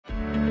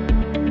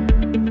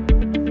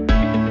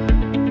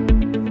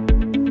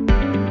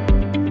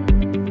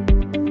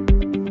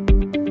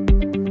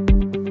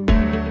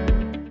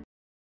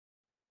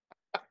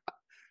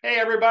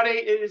everybody.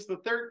 It is the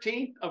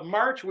 13th of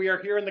March. We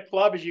are here in the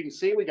club. As you can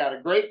see, we got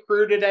a great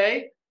crew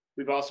today.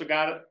 We've also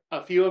got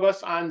a few of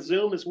us on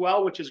Zoom as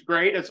well, which is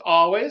great as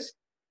always.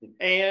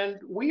 And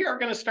we are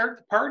going to start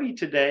the party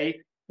today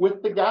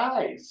with the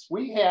guys.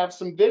 We have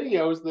some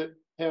videos that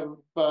have,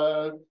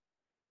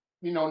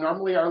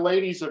 normally our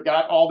ladies have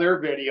got all their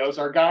videos.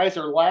 Our guys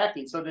are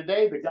lacking. So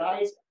today the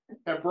guys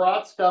have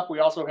brought stuff. We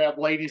also have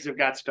ladies have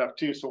got stuff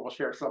too. So we'll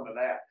share some of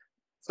that.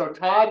 So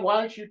Todd,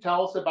 why don't you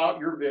tell us about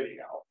your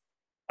video?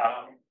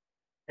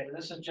 And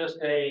this is just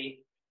a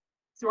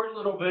short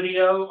little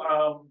video.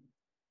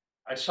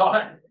 I saw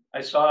it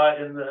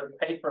in the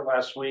paper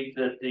last week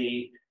that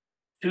the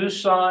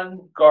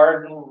Tucson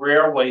Garden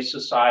Railway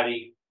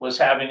Society was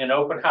having an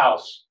open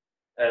house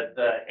at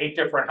 8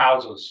 different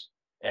houses.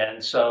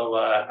 And so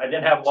I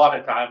didn't have a lot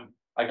of time.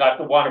 I got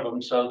to one of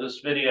them. So this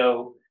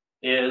video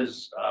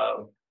is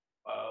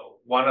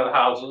one of the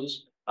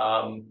houses.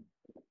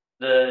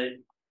 The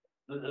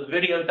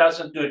video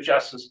doesn't do it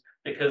justice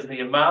because the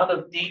amount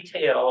of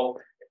detail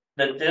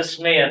that this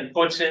man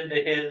puts into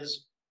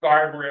his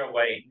garden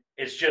railway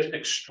is just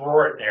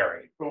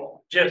extraordinary.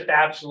 Cool. Just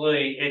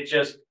absolutely,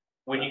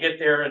 when you get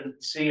there and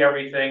see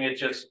everything,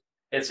 it's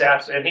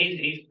absolutely, and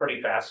he's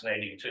pretty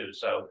fascinating too.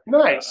 So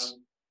nice.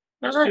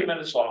 It's All right. 2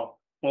 minutes long.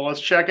 Well,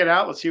 let's check it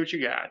out. Let's see what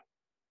you got.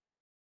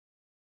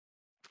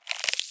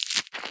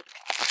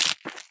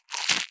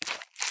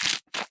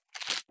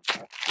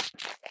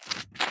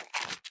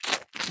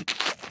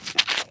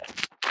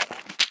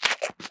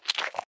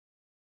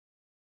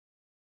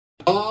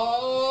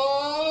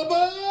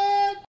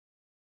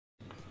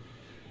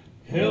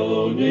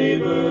 Hello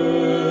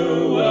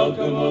neighbor,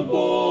 welcome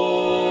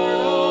aboard,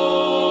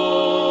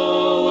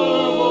 all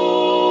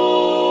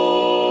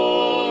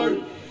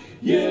aboard.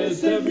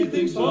 Yes,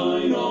 everything's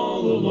fine all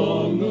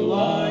along the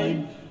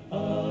line.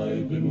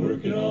 I've been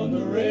working on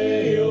the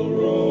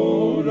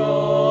railroad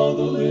all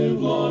the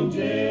livelong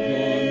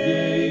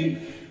day.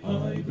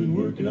 I've been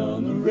working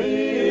on the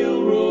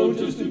railroad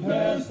just to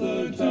pass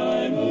the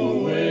time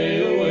away.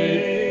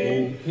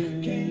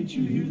 Can't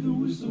you hear the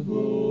whistle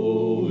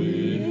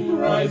blowing?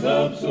 Rise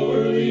up so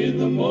early in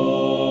the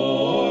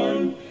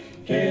morn.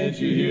 Can't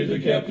you hear the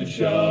captain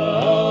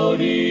shouting,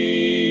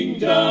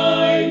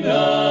 Dinah?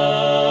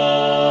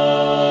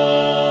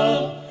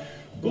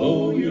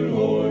 Blow your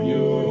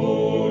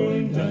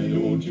horn, Dinah,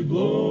 won't you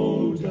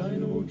blow?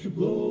 Dinah, won't you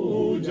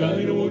blow?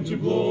 Dinah, won't you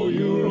blow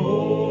your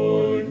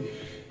horn?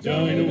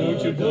 Dinah,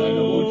 won't you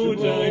blow?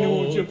 Dinah,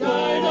 won't you blow?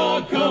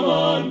 Dinah, come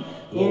on,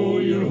 blow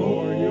your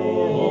horn,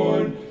 your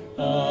horn.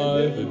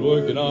 I've been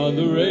working on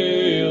the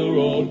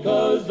railroad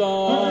 'cause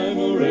I'm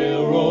a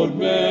railroad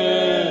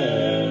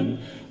man.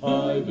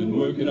 I've been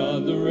working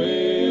on the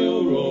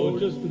railroad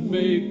just to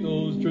make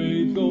those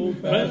trains go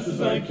fast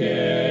as I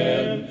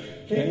can.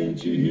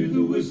 Can't you hear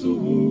the whistle,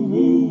 woo,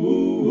 woo,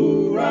 woo,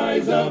 woo,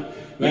 rise up,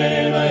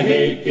 man, I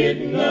hate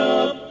getting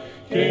up.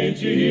 Can't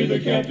you hear the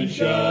captain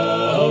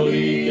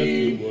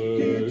shouting,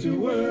 get to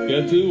work,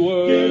 get to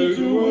work, get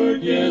to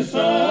work, yes,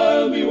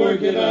 I'll be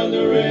working on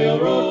the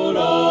railroad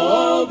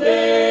all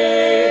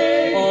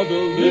day, all the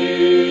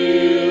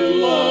live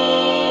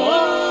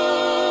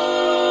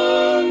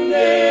long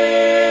day.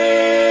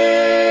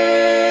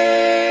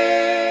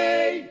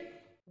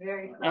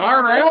 Very cool.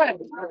 All right.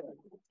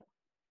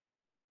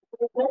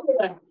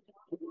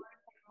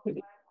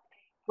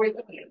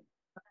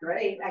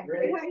 Great. I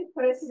agree. How you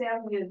put us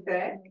down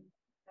music.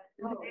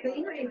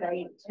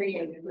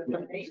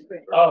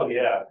 Oh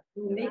yeah.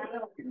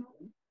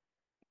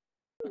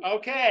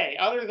 Okay,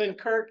 other than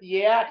Kirk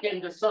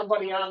yakking to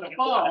somebody on the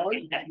phone,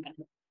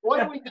 what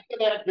do we think of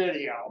that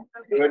video?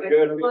 Good.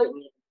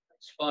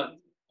 It's fun.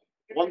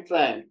 One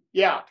thing,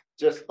 Yeah,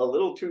 just a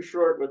little too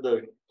short with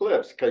the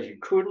clips because you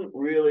couldn't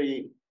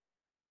really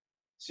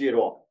see it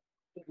all.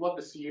 I'd love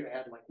to see you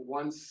add like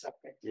 1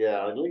 second.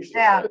 Yeah, at least.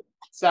 Yeah.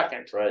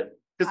 Second. Right.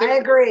 I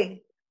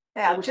agree.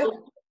 Yeah,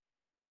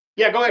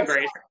 Yeah, go ahead,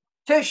 Grace.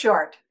 too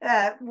short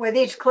with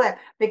each clip,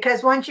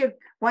 because once you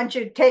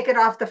take it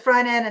off the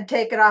front end and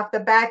take it off the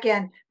back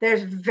end,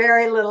 there's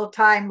very little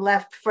time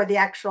left for the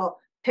actual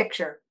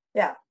picture.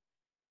 Yeah.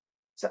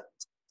 So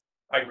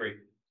I agree.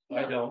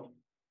 I don't.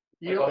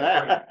 You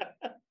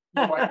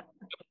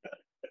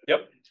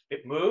Yep.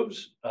 It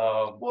moves.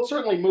 Well, it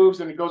certainly moves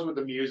and it goes with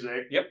the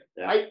music. Yep.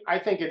 Yeah. I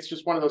think it's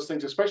just one of those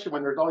things, especially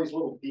when there's all these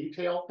little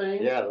detail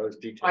things. Yeah, those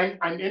details.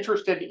 I'm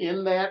interested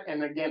in that.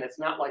 And again, it's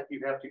not like you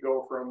have to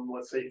go from,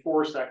 let's say,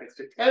 4 seconds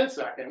to 10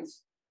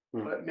 seconds,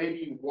 but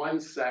maybe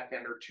 1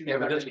 second or 2 Yeah,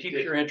 but seconds. this keeps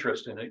your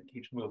interest in it. It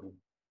keeps moving.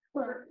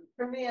 For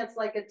me, it's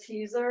like a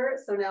teaser,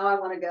 so now I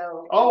want to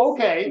go. Oh,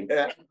 okay.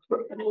 Yeah.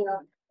 You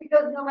know,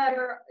 because no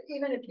matter,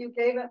 even if you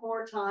gave it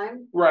more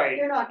time, Right,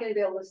 you're not going to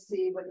be able to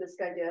see what this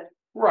guy did.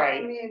 I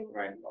right. mean,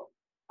 Right.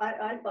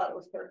 I thought it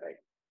was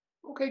perfect.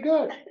 Okay,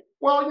 good.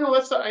 Well,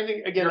 that's, I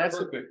think, again, You're that's,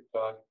 perfect,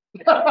 Todd.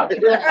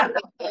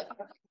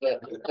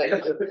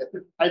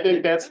 I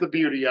think that's the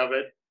beauty of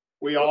it.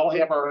 We all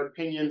have our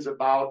opinions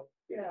about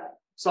Yeah.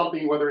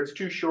 something, whether it's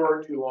too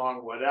short, too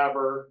long,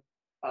 whatever.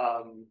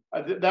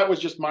 That was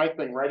just my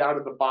thing right out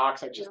of the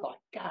box. I just thought,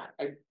 God,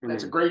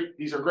 that's a great,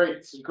 these are great,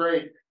 this is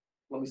great.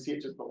 Let me see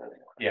it just a little more.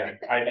 Yeah,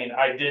 I mean,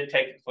 I did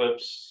take the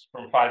clips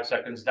from 5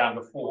 seconds down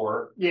to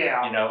 4,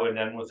 Yeah, you know, and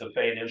then with the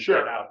fade in, Sure.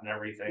 fade out and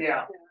everything.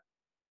 yeah.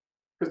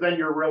 Cause then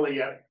you're really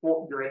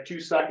you're at 2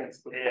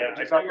 seconds. Yeah,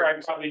 I figure I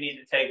probably need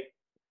to take,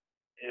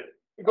 if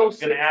Go I'm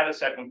gonna add a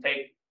second,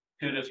 take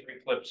 2 to 3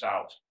 clips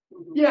out.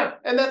 Yeah,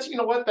 and that's, you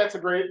know what, that's a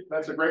great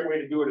way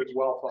to do it as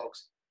well,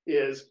 folks,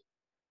 is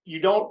you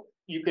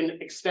can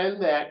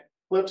extend that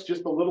clips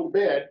just a little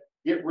bit,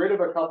 get rid of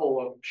a couple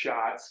of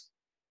shots.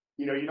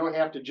 You know, you don't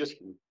have to just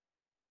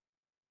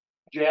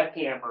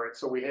jackhammer it,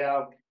 so we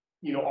have,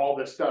 you know, all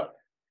this stuff.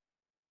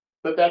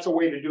 But that's a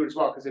way to do it as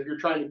well, because if you're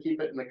trying to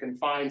keep it in the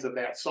confines of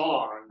that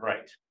song,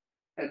 Right.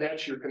 and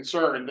that's your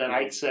concern, then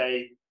I'd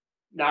say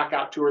knock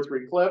out 2 or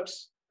 3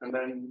 clips and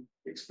then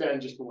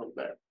extend just a little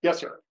bit. Yes,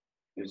 sir.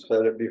 You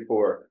said it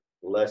before,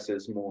 less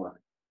is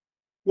more.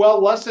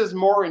 Well, less is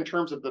more in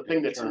terms of the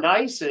thing that's Sure.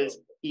 nice is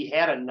he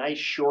had a nice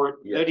short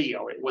Yes.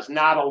 video. It was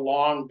not a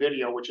long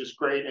video, which is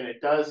great, and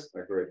it does I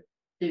agree.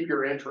 keep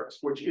your interest,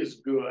 which is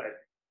good.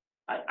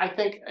 I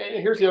think,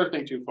 and here's the other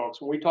thing too,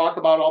 folks, when we talk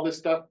about all this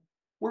stuff,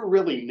 we're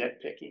really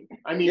nitpicking.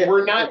 I mean, Yeah.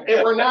 we're not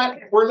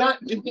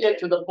doing it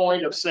to the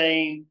point of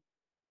saying,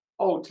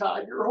 oh,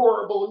 Todd, you're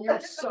horrible, you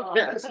suck,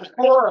 this is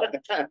horrible.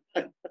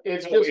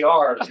 It's just. We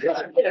are.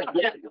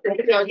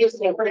 Yeah,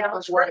 just a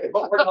pronounced way,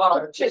 but we're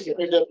not. Just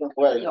in a different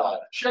way.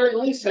 Sherry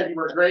Lee said you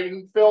were great,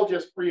 and Phil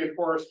just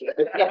reinforced it.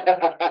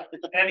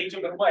 And he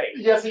took it away.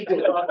 Yes, he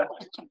did.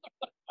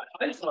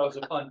 I thought it was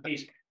a fun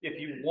piece. If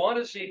you want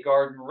to see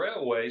garden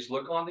railways,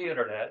 look on the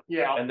internet,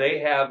 Yeah, and they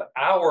have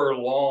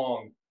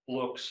hour-long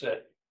looks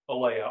at a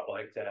layout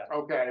like that.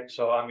 okay.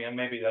 So, I mean,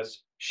 maybe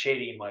that's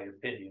shady in my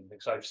opinion,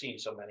 because I've seen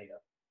so many of them.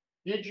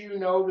 Did you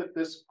know that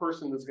this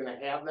person is gonna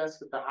have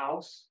this at the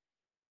house?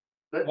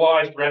 Well,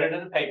 I read it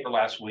in the paper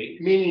last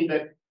week. Meaning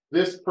that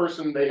this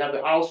person, they have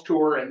the house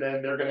tour and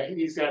then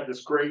he's got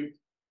this great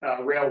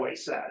railway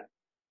set.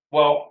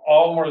 Well,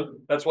 all more,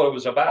 That's what it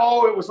was about.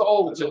 It's It's a the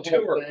whole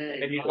tour,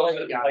 thing. and you Oh,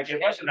 don't, gotcha. like, it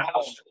wasn't a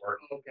house tour,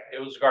 Okay. it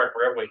was Garden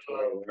Railway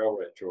Tour.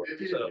 Railway tour. If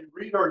you So-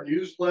 read our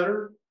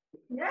newsletter.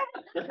 You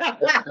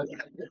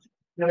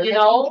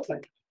know,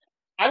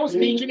 I was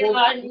teaching in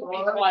my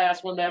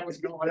class when that was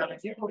going on.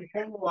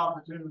 Equal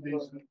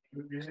opportunities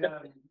that we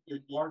had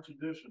in March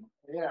edition.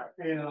 Yeah,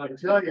 And I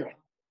tell you,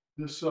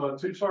 this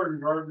Two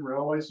Sergeant Garden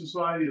Railway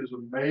Society is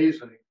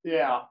amazing.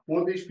 yeah,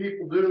 What these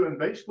people do, and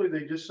basically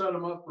they just set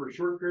them up for a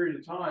short period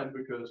of time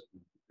because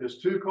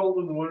it's too cold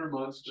in the winter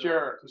months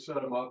Sure. to set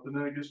them up, and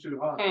then it gets too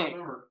hot in the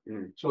summer.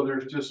 Mm. So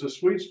there's just a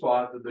sweet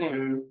spot that they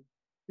do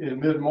in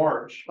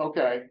mid-March,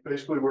 okay,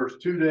 basically where it's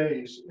 2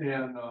 days.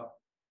 And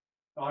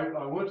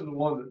I went to the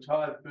one that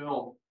Todd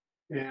filmed,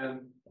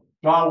 and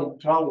Todd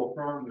will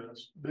affirm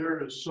this.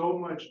 There is so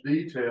much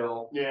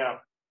detail, yeah,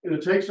 and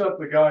it takes up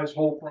the guy's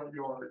whole front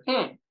yard.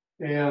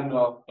 And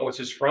Oh, it's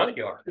his front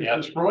yard.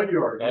 it's his front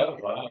yard. Oh,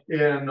 wow.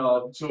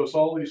 And so it's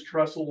all these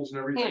trestles and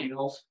everything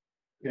else,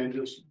 and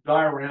just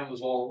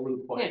dioramas all over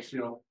the place, you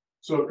know.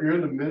 So if you're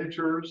into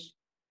miniatures,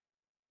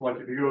 like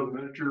if you go to the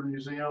miniature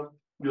museum,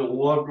 you'll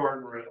love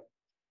Garden Rail.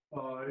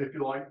 If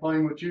you like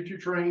playing with choo-choo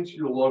trains,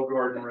 you'll love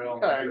Garden Rail.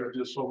 Okay. There's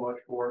just so much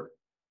for it.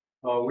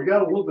 We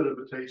got a little bit of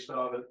a taste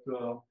of it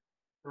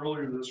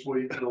earlier this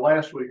week, or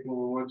last week when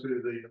we went to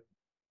the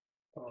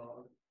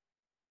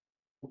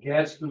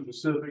Gadsden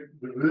Pacific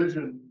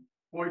Division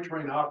Toy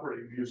Train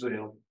Operating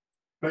Museum.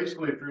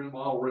 Basically, if you're in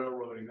mile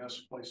railroading, that's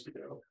the place to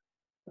go.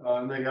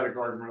 And they got a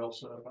garden rail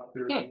set up out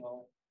there as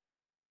well.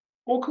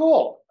 well,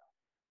 cool.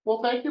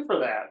 Well, thank you for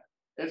that.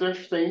 It's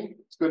interesting.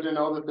 It's good to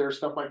know that there's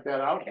stuff like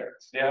that out there.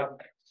 Yeah.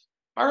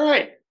 All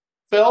right,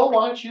 Phil,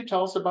 why don't you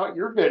tell us about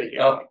your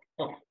video?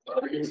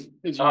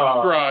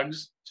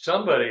 Drugs.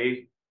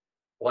 Somebody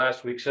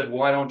last week said,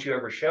 why don't you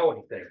ever show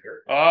anything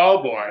here?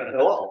 Oh, boy.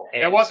 Hello.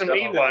 It wasn't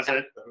me, was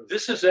it?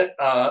 This is it,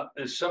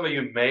 as some of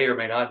you may or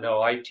may not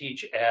know, I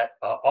teach at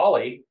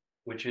Ollie,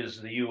 which is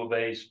the U of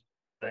A's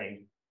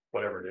thing,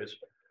 whatever it is.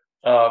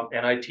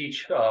 And I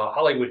teach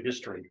Hollywood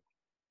history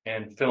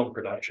and film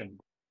production.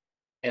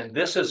 And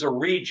this is a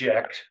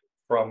reject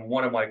from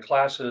one of my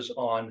classes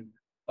on,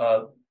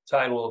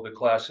 title of the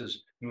class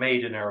is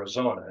Made in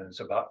Arizona. And it's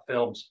about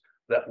films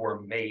that were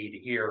made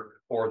here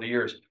over the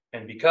years.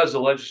 And because the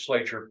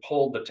legislature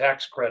pulled the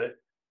tax credit,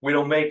 we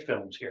don't make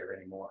films here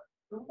anymore,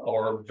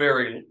 or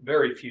very,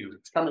 very few.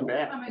 It's coming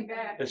back.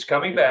 It's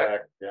coming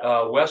back.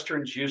 Yeah.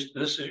 Westerns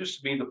this used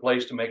to be the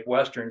place to make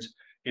Westerns.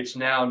 It's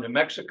now New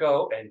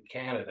Mexico and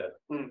Canada.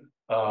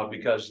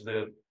 Because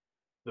the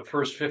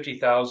first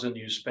 50,000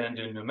 you spend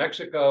in New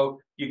Mexico,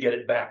 you get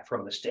it back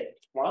from the state.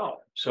 Wow.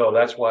 So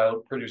that's why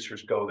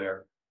producers go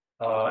there.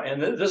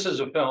 And this is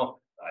a film,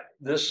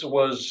 this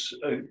was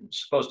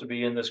supposed to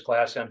be in this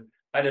class, and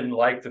I didn't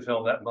like the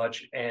film that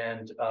much,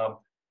 and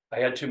I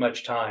had too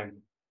much time.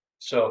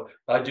 So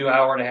I do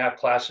 1.5 hour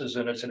classes,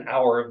 and it's an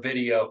hour of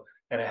video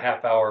and a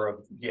half hour of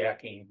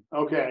yakking.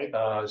 Okay.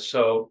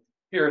 So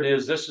here it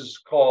is. This is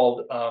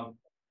called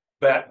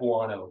Bat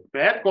Guano.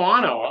 Bat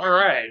guano. All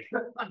right.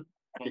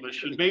 Well, this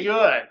should be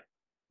good.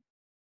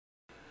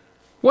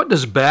 What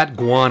does Bat,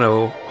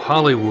 Guano,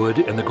 Hollywood,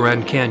 and the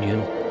Grand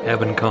Canyon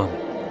have in common?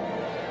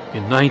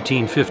 In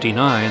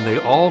 1959, they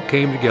all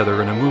came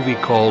together in a movie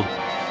called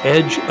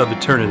Edge of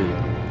Eternity.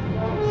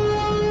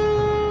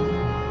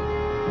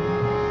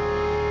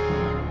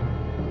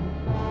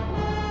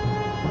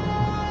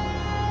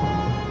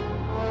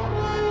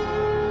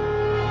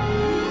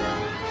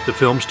 The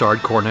film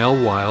starred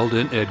Cornell Wilde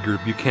and Edgar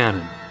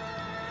Buchanan.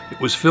 It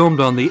was filmed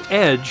on the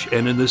edge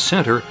and in the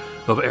center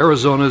of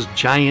Arizona's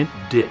giant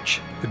ditch,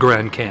 the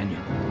Grand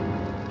Canyon.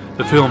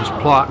 The film's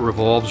plot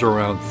revolves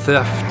around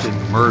theft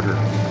and murder,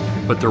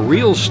 but the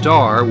real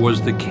star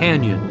was the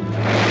canyon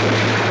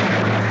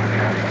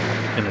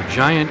and a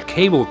giant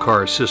cable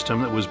car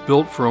system that was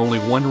built for only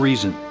one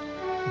reason: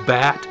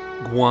 bat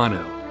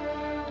guano.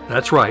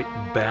 That's right,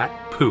 bat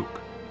poop.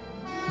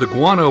 The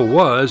guano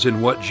was,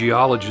 in what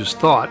geologists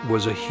thought,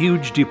 was a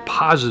huge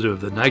deposit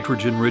of the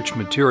nitrogen-rich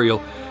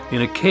material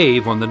in a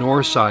cave on the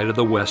north side of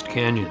the West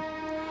Canyon.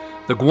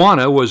 The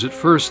guano was at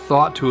first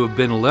thought to have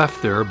been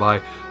left there by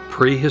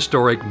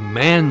prehistoric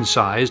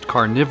man-sized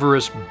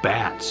carnivorous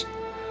bats.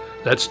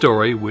 That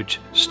story, which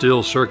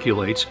still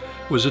circulates,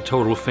 was a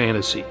total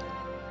fantasy.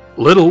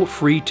 Little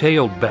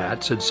free-tailed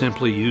bats had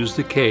simply used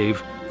the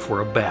cave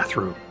for a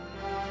bathroom.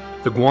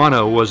 The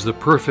guano was the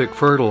perfect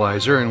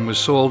fertilizer and was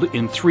sold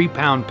in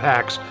 3-pound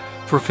packs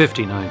for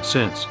 59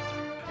 cents.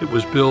 It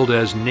was billed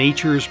as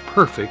nature's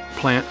perfect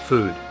plant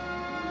food.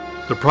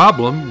 The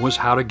problem was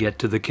how to get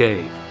to the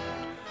cave.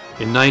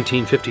 In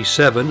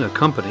 1957, a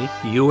company,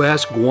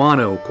 U.S.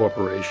 Guano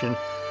Corporation,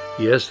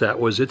 yes, that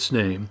was its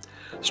name,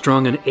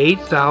 strung an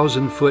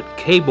 8,000-foot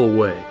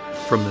cableway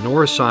from the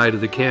north side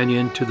of the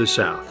canyon to the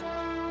south.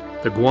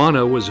 The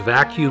guano was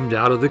vacuumed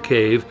out of the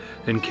cave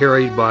and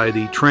carried by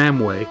the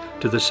tramway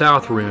to the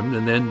south rim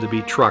and then to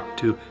be trucked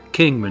to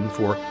Kingman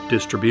for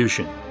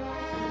distribution.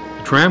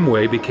 The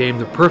tramway became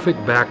the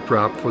perfect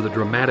backdrop for the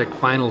dramatic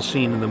final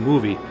scene in the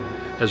movie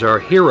as our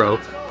hero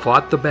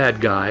fought the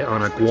bad guy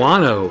on a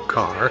guano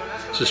car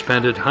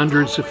suspended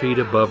hundreds of feet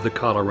above the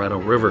Colorado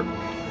River.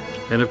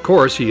 And of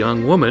course, a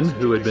young woman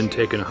who had been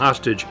taken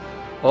hostage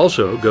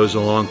also goes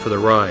along for the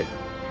ride.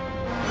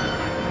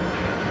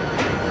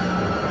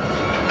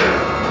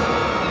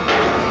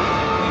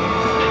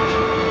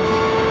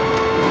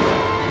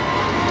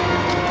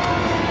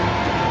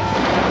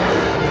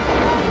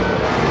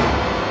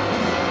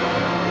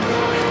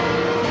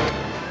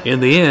 In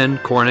the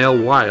end, Cornell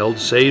Wilde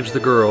saves the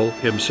girl,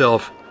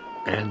 himself,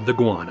 and the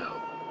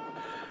guano.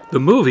 The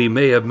movie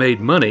may have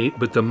made money,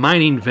 but the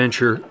mining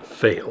venture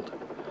failed.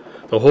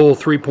 The whole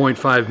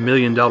 $3.5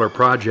 million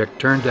project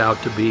turned out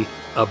to be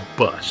a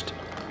bust.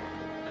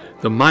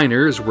 The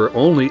miners were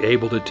only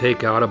able to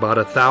take out about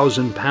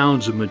 1,000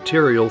 pounds of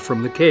material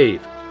from the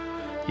cave.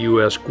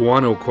 U.S.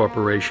 Guano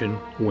Corporation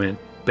went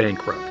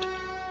bankrupt.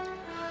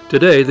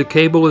 Today, the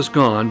cable is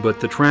gone, but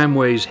the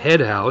tramway's head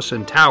house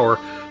and tower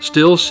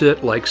still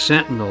sit like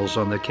sentinels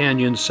on the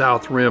canyon's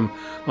south rim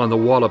on the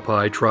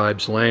Wallapai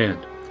tribe's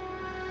land,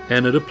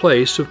 and at a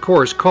place, of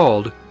course,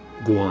 called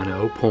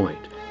Guano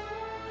Point.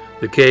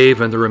 The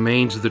cave and the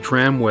remains of the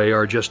tramway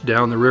are just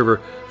down the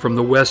river from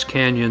the West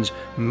Canyon's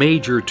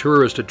major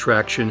tourist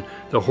attraction,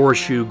 the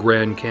Horseshoe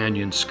Grand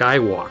Canyon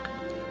Skywalk.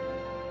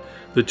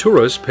 The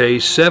tourists pay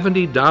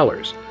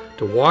 $70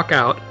 to walk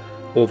out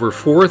over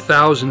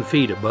 4,000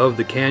 feet above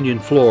the canyon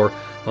floor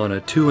on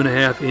a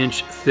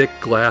 2.5-inch thick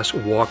glass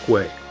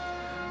walkway.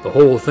 The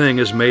whole thing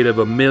is made of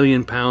 1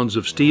 million pounds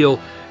of steel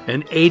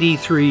and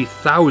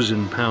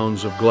 83,000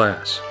 pounds of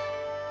glass.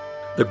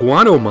 The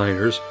guano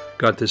miners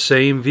got the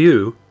same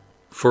view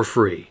for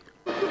free.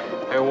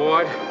 Hey,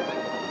 Ward,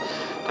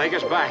 take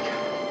us back.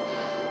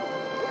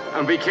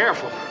 And be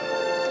careful.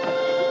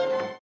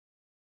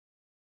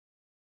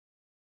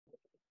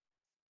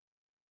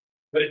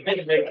 But it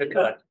didn't make the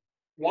cut.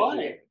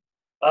 Why?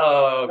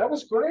 That That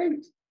was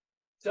great.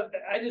 so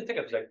I didn't think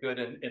it was that good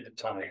in the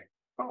time,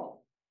 Oh,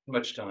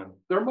 much time.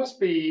 there must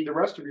be, the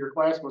rest of your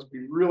class must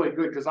be really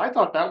good, because I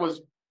thought that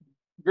was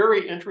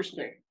very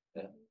interesting.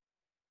 Yeah.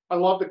 I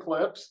love the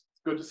clips.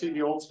 It's good to see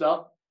the old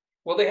stuff.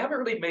 Well, they haven't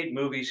really made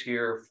movies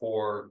here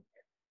for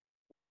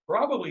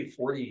probably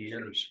 40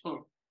 years.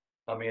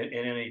 I mean,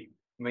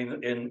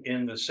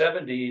 in the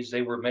 70s,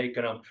 they were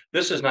making them.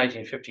 This is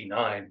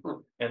 1959,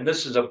 and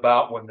this is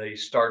about when they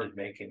started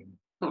making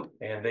them.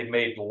 And they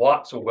made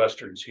lots of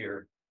Westerns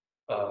here,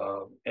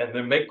 and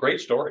they make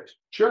great stories.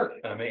 Sure.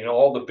 I mean,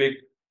 all the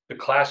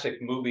classic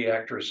movie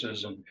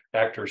actresses and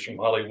actors from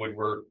Hollywood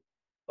were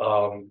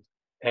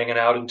hanging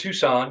out in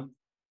Tucson,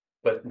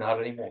 but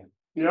not anymore.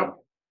 Yep.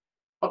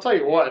 I'll tell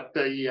you what,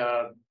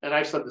 and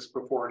I've said this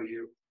before to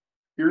you,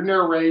 your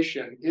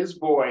narration, his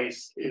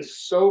voice is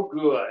so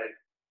good.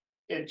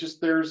 It just,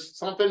 there's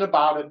something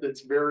about it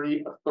that's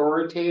very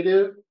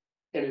authoritative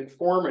and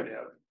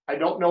informative. I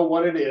don't know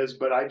what it is,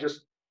 but I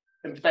just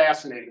am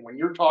fascinated. When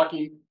you're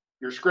talking,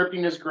 your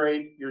scripting is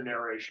great, your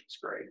narration's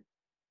great.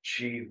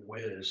 Gee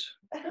whiz.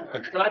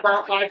 Can I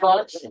borrow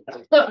 $5?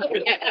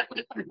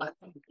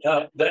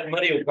 That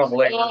money will come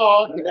later.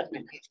 Oh.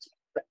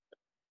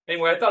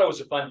 Anyway, I thought it was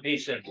a fun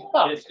piece, and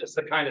it's just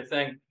the kind of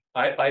thing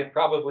I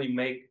probably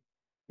make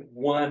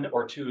 1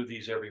 or 2 of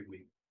these every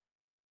week.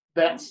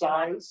 That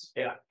size?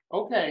 Yeah.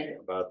 Okay.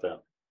 About that.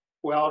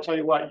 Well, I'll tell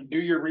you what, you do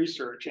your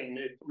research and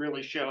it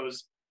really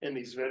shows in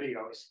these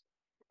videos.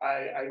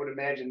 I would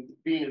imagine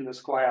being in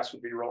this class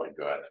would be really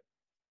good.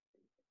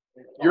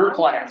 Your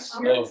class.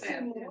 You're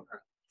seeing your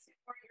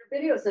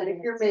videos, and if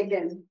you're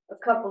making a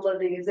couple of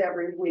these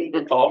every week.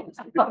 Oh,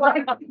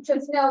 Like,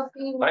 just now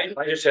seeing.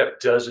 I just have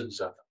dozens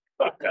of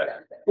them.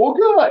 Well,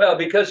 good. Well,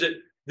 because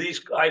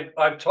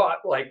I've taught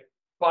like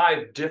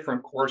 5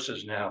 different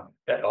courses now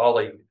at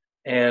Ollie.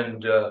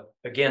 And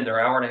again, they're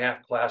 1.5-hour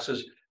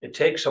classes. It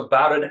takes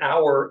about an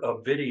hour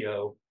of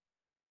video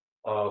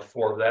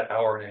for that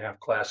 1.5-hour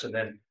class, and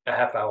then a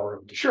half hour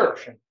of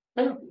discussion.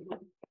 Yeah.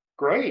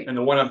 Great. And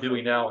the one I'm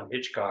doing now in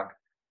Hitchcock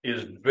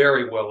is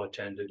very well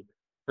attended.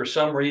 For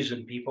some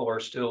reason, people are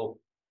still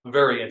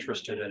very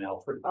interested in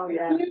Alfred. Oh,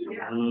 yeah.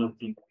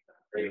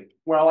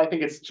 Well, I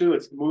think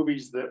it's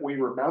movies that we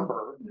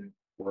remember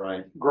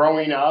Right.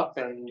 growing up,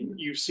 and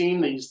you've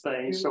seen these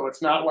things. So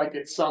it's not like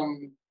it's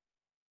some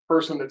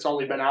person that's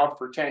only been out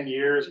for 10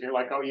 years and you're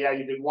like, oh yeah,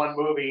 you did one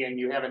movie and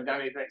you haven't done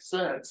anything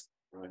since.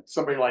 Right.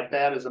 Somebody like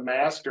that is a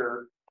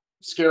master,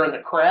 scaring the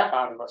crap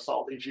out of us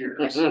all these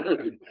years.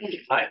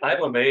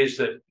 I'm amazed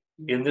that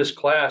in this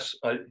class,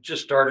 I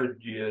just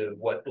started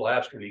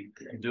last week.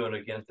 I'm doing it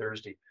again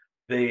Thursday.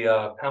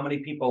 How many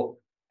people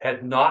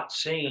had not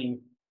seen?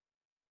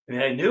 I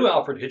mean, they knew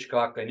Alfred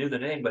Hitchcock, they knew the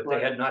name, but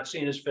they had not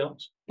seen his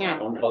films. Yeah.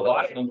 A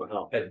lot of them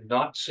had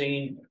not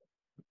seen.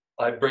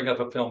 I bring up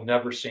a film,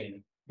 never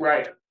seen.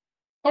 Right.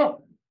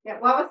 Oh, Yeah,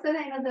 what was the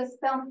name of this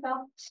film,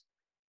 Phil?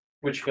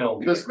 Which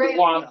film? this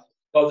one.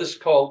 Oh, this is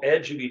called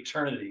Edge of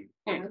Eternity,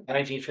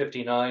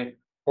 1959.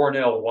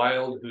 Cornell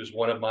Wilde, who's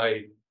one of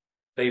my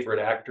favorite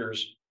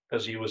actors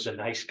because he was a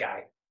nice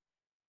guy.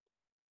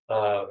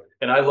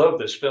 And I love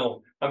this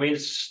film. I mean,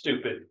 it's a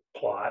stupid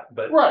plot,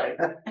 but Right.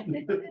 I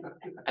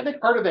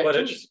think part of that But too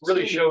it is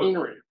really seeing the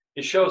scenery.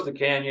 it shows the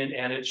canyon,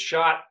 and it's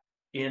shot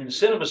in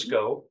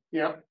CinemaScope,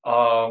 Yeah.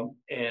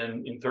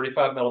 and in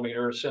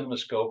 35mm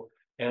CinemaScope.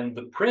 And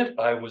the print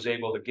I was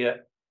able to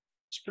get,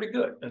 it's pretty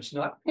good. It's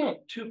not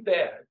too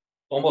bad.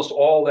 Almost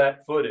all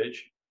that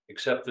footage,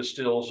 except the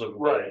stills of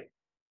Right.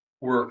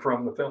 were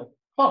from the film.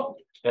 Oh,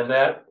 And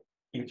that,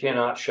 you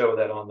cannot show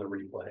that on the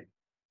replay.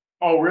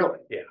 oh, really?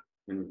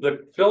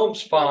 The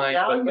film's fine,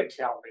 Now you but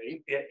tell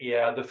me.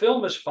 yeah, the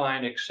film is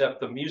fine, except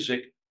the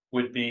music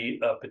would be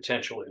a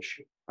potential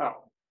issue.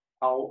 Oh,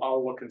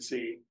 I'll look and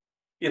see.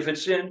 If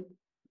it's in,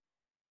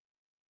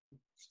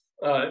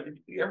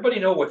 everybody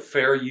know what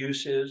fair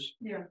use is?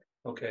 Yeah.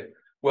 Okay,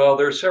 well,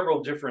 there are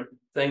several different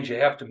things you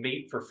have to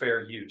meet for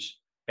fair use.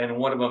 And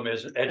one of them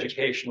is an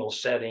educational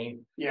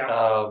setting.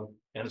 Yeah.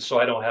 And so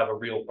I don't have a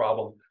real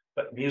problem,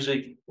 but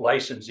music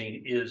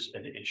licensing is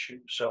an issue.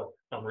 So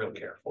I'm real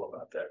careful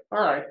about that. All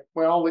right.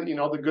 Well,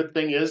 the good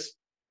thing is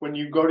when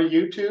you go to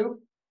YouTube,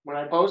 when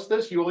I post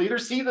this, you will either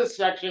see this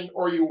section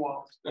or you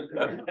won't.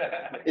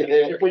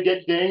 If we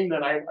get dinged,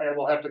 then I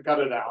will have to cut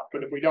it out.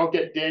 But if we don't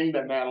get dinged,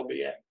 then that'll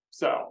be it.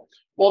 So,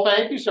 well,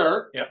 thank you,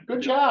 sir. Yeah. Good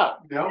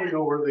job. Now we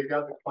know where they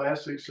got the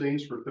classic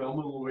scenes for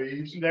Thelma and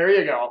Louise There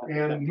you go.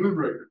 and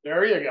Moonraker.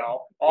 There you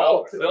go.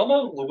 Well,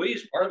 Thelma and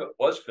Louise, part of it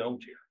was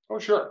filmed here. Oh,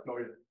 sure. Oh,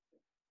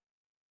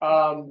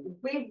 yeah.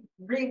 We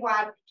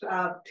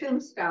rewatched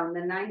Tombstone,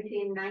 the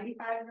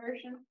 1995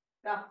 version.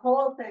 The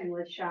whole thing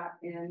was shot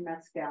in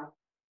Mescal.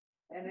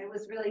 And it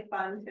was really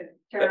fun to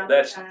turn on.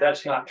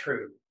 That's not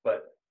true,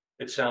 but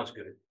it sounds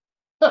good.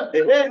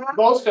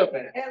 Most of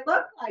it. It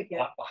looked like it.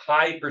 A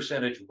high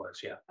percentage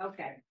was, yeah.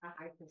 Okay, a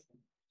high percent.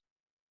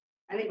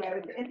 Anyway,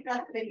 it was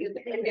interesting to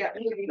see that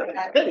movie.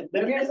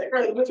 The music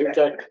really was Too good.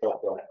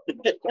 technical.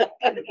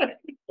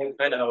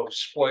 I know,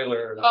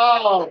 spoiler.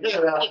 Oh,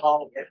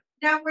 yeah.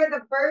 Now were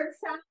the bird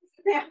sounds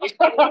now?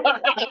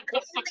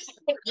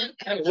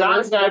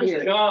 John's not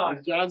here.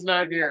 John. John's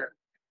not here.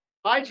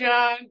 Hi,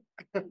 John.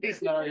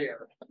 He's not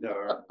here.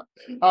 No.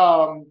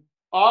 All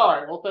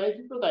right. Well, thank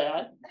you for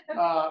that.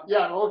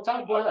 Yeah, well,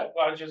 Tom, go ahead.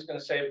 I was just gonna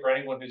say, for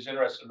anyone who's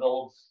interested in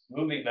old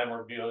movie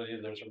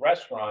memorabilia, there's a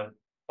restaurant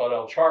called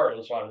El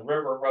Charro's on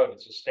River Road.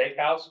 It's a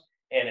steakhouse,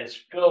 and it's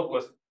filled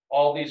with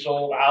all these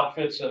old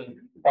outfits and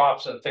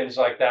props and things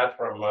like that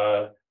from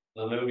the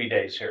movie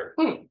days here.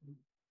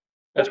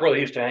 That's where they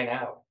used to hang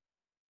out.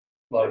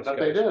 A lot of But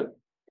these they guys. did.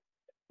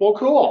 Well,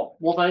 cool.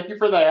 Well, thank you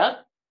for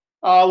that.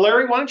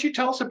 Larry, why don't you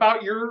tell us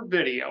about your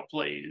video,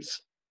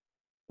 please?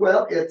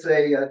 Well, it's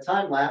a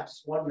time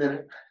lapse, 1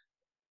 minute.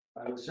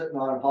 I was sitting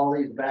on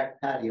Holly's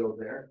back patio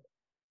there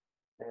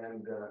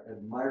and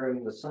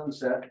admiring the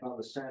sunset on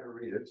the Santa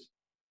Ritas.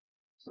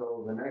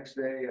 So the next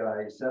day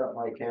I set up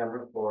my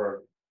camera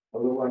for a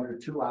little under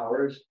 2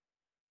 hours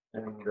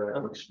and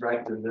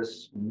extracted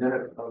this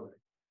minute of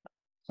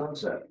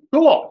sunset.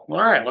 Cool. All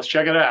right, let's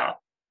check it out.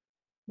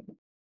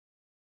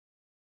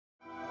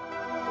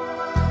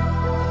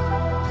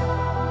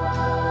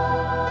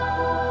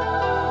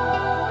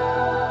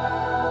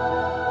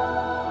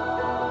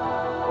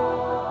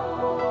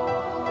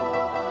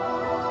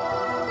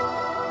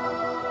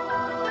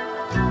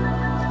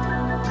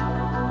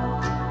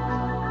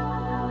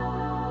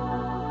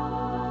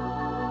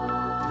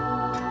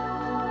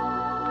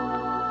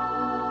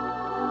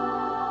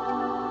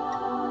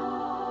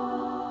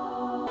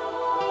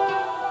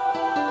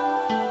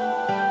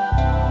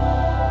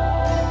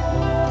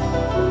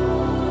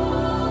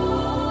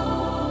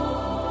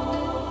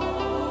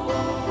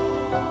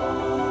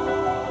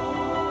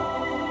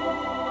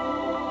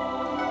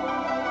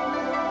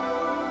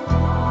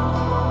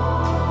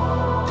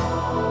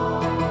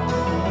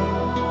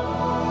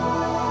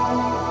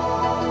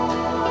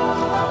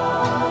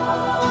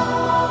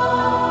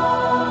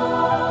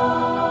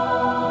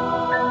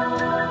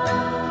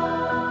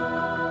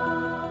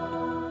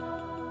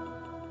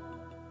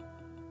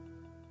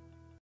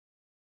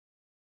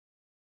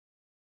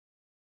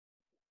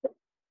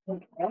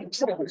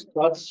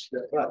 That's,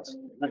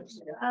 nice.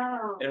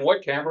 Oh. And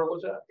what camera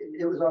was that?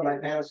 It was on my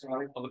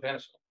Panasonic, On the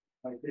Panasonic.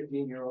 my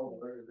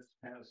 15-year-old, this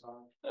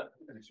Panasonic.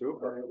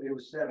 It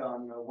was set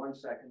on 1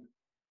 second.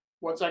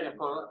 1 second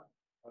per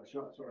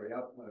Sorry,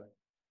 up,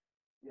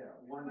 yeah,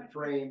 1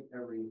 frame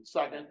every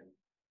second.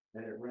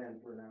 And it ran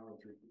for an hour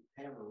and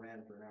camera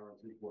ran for an hour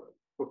and 3/4.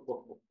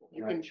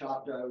 You I can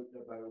chopped out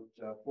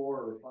about 4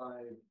 or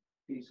 5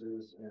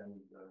 pieces and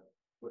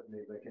put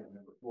maybe, I can't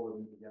remember, 4 of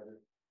them together.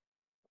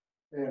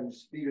 And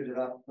speeded it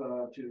up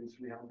to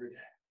 300.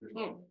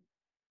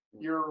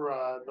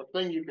 The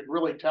thing you could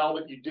really tell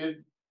that you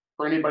did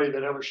for anybody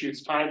that ever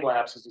shoots time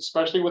lapses,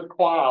 especially with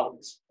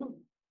clouds.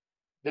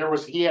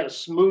 He had a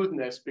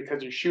smoothness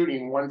because you're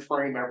shooting 1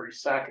 frame every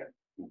second.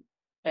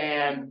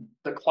 And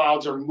the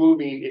clouds are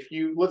moving.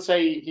 Let's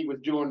say he was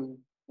doing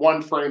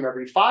 1 frame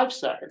every 5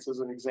 seconds as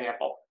an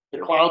example, the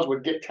clouds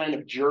would get kind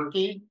of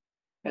jerky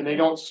and they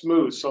don't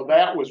smooth. So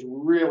that was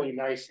really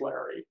nice,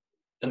 Larry.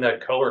 And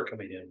that color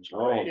coming in.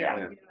 Oh,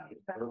 Yeah.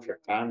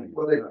 Perfect timing.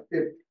 Well,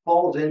 it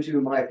falls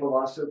into my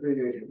philosophy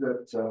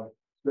that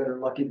better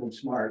lucky than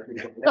smart.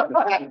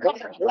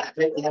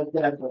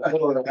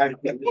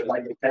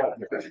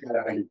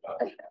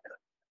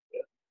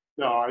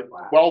 No,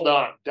 well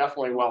done,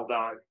 definitely well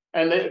done.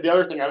 And the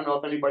other thing, I don't know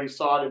if anybody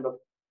saw it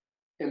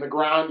in the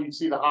ground, you'd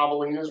see the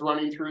javelinas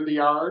running through the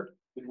yard.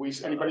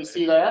 Anybody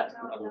see that?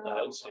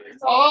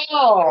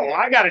 Oh,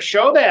 I gotta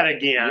show that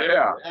again.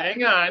 Yeah.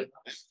 Hang on.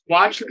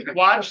 Watch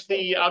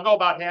I'll go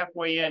about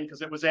halfway in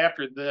because it was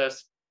after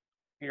this.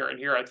 Here and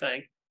here, I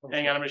think.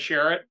 Hang on, I'm gonna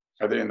share it.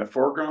 Are they in the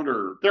foreground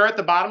or? They're at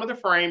the bottom of the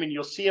frame and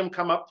you'll see them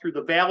come up through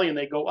the valley and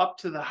they go up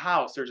to the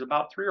house. There's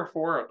about 3 or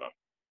 4 of them.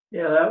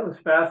 Yeah, that was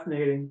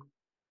fascinating.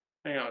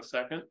 Hang on a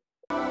second.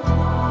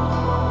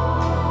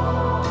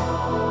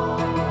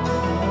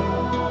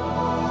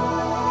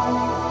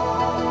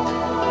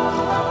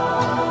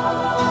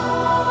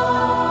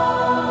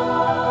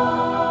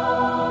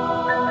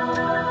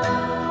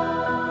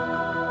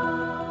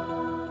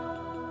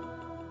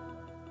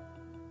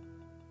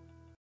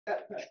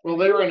 Well,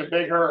 they were in a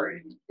big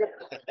hurry.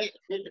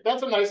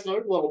 That's a nice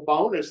little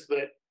bonus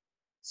that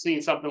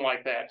seeing something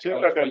like that too.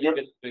 I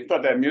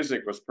thought that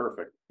music was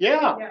perfect.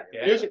 Yeah,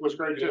 Yeah. music was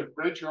great too.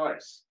 Great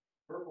choice.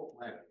 Purple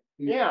Planet.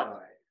 Yeah.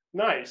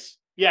 Nice.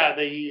 Yeah,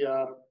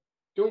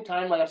 doing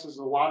time lapses is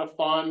a lot of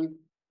fun.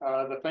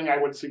 The thing I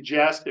would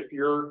suggest if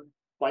you're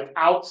like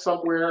out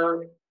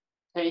somewhere,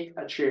 take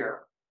a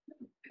chair.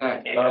 Oh,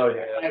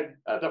 yeah.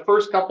 The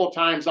first couple of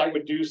times I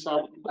would do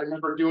some. I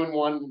remember doing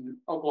one in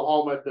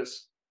Oklahoma at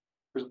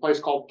there's a place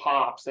called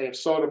Pops. They have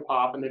soda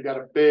pop and they've got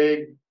a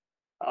big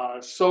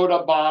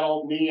soda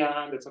bottle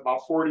neon that's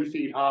about 40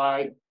 feet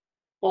high.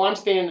 Well, I'm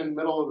standing in the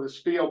middle of this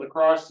field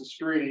across the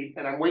street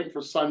and I'm waiting for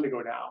the sun to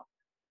go down.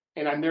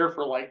 And I'm there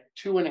for like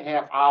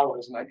 2.5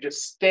 hours and I'm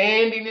just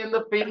standing in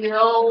the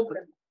field.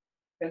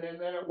 And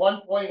then at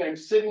one point I'm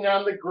sitting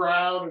on the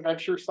ground and I'm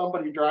sure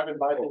somebody driving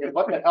by thinking,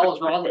 what the hell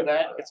is wrong with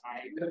that?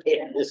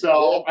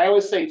 So I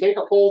always say, take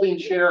a folding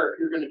chair if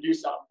you're going to do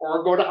something,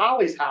 or go to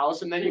Holly's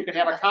house and then you can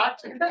have a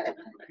cocktail.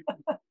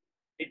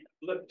 Hey,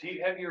 look, do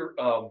you have your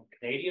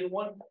Canadian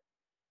one?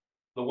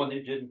 The one that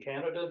you did in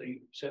Canada that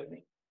you sent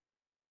me?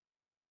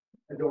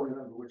 I don't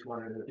remember which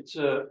one it is. It's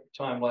a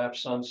time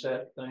lapse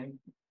sunset thing.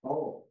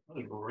 Oh, That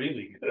was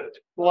really good.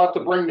 We'll have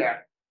to bring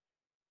that.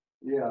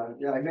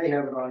 yeah, I may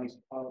have it on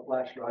a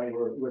flash drive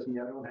or with me.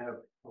 I don't have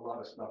a lot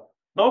of stuff.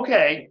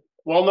 Okay.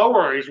 Well, no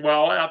worries.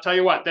 Well, I'll tell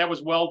you what, that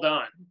was well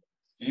done.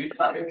 You do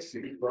a fixed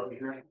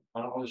exposure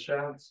on all the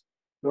shots?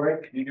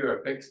 Sorry? You do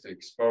a fixed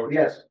exposure?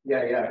 Yes,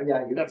 yeah.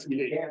 That's You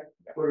neat. can't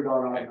put it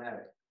on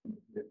automatic.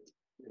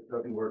 It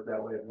doesn't work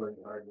that way. It works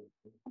hard.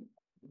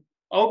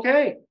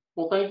 Okay.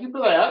 Well, thank you for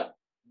that.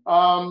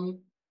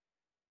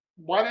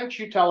 Why don't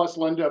you tell us,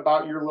 Linda,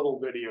 about your little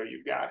video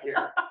you got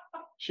here?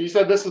 She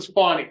said this is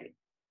funny.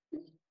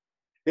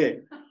 I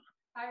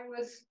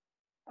was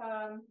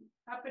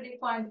up at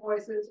Equine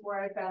Voices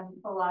where I've been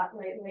a lot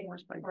lately, or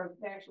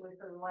actually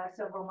for the last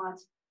several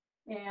months.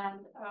 And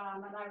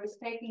I was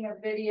taking a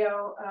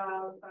video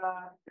of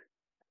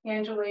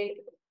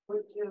Angelique,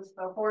 which is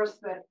the horse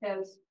that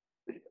has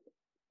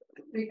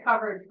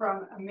recovered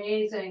from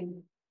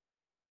amazing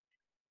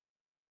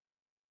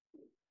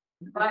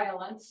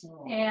violence.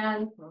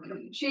 And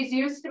she's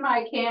used to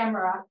my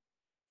camera,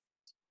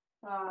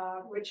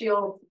 which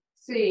you'll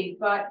see,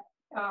 but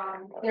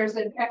there's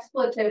an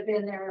expletive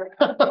in there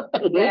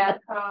that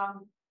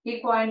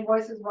Equine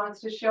Voices wants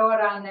to show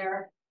it on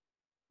their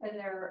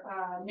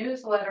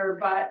newsletter,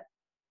 but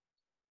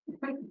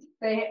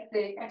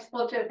the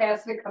expletive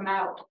has to come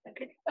out.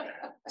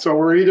 So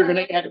we're either going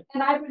to add.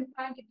 And I've been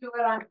trying to do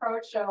it on Pro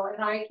Show,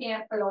 and I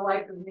can't for the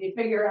life of me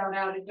figure out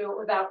how to do it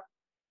without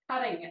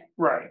cutting it.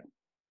 Right.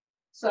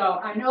 So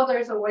I know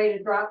there's a way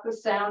to drop the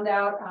sound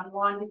out on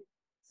one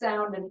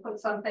sound and put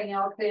something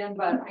else in,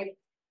 but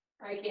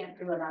I can't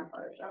do it on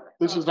Photoshop.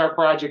 This is our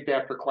project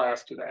after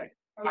class today.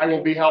 I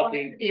will be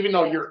helping, even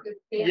though you're,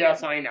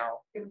 yes, I know.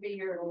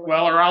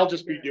 Well, or I'll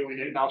just be doing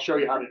it and I'll show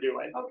you how to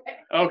do it. Okay.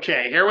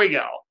 Okay, here we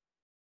go.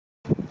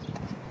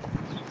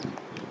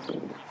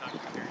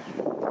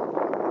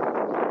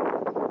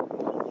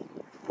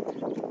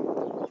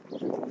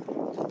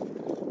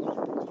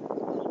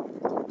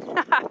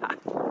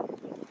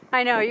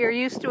 I know, you're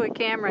used to a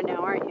camera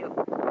now, aren't you?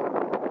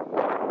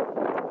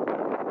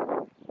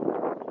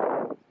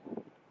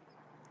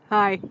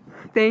 Hi,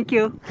 thank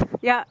you.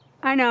 Yeah,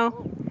 I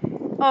know.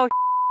 Oh,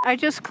 I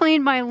just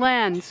cleaned my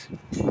lens.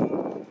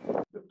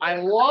 I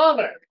love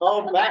it.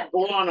 Oh, back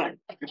guano.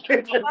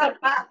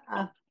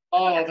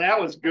 Oh, that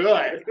was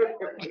good.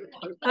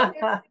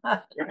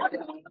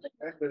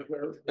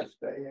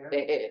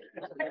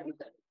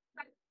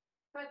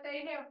 But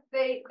they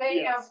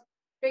have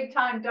big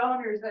time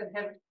donors that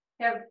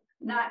have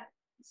not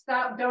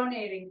stopped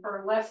donating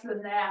for less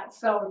than that,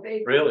 so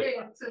they. Really?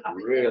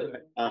 Really?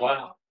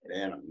 Wow.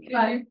 Damn.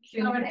 Can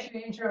you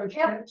change our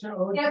chat to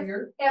oh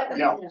dear?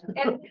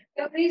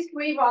 At least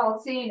we've all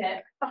seen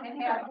it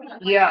and have.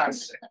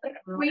 Yes,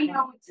 We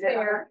know it's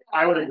there.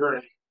 I would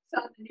agree.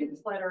 So the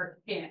newsletter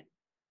can.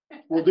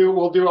 We'll do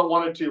it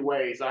one of two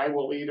ways. I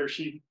will either,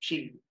 she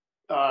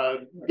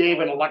gave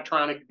an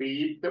electronic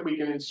bead that we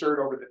can insert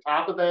over the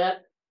top of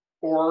that,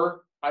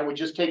 or I would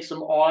just take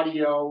some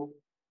audio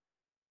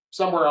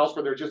somewhere else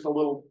where there's just a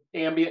little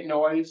ambient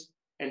noise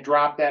and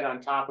drop that on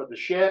top of the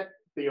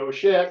oh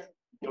shit,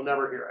 you'll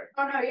never hear it.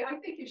 Oh, no, I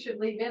think you should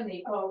leave in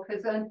the oh,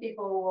 because then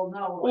people will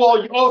know.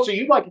 Well, so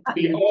you'd like it to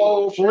be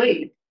oh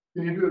bleep.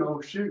 Can you do an oh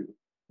shoot?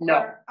 No,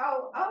 Or,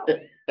 oh.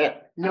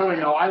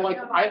 no, I like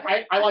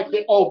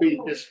the oh beat,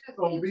 this,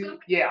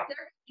 yeah,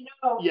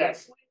 No.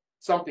 yes,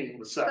 something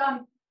was said.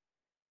 Some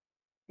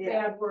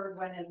bad word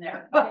went in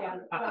there.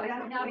 Bad.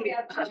 Not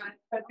bad,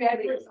 but bad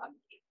word.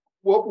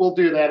 We'll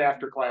do that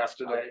after class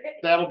today.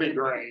 That'll be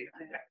great.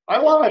 I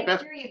love it.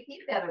 That's, Make sure you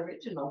keep that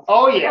original.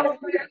 oh yeah.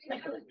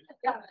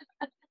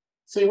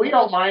 See, we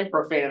don't mind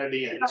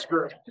profanity in this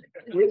group.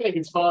 We think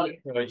it's funny.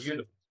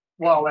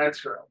 Well, that's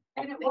true.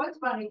 And it was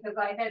funny because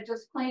I had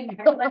just cleaned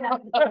my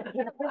lens.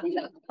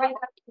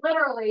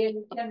 Literally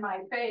in my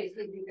face,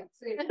 as you can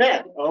see.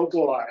 Oh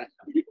boy.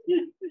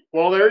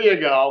 Well, there you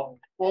go.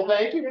 Well,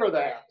 thank you for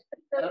that.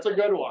 That's a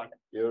good one.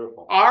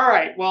 Beautiful. All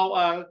right.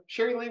 Well,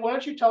 Sherry Lee, why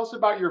don't you tell us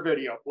about your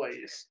video,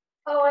 please?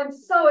 Oh, I'm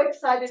so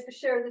excited to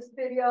share this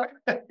video.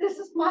 This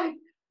is my.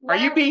 Are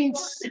you being,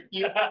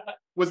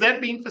 was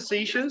that being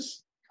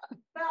facetious?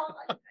 Well,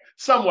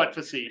 Somewhat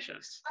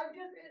facetious.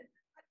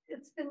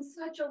 it's been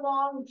such a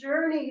long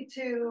journey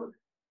to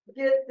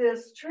get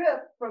this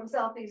trip from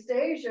Southeast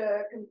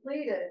Asia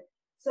completed.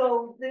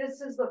 So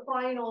this is the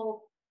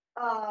final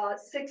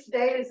 6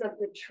 days of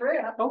the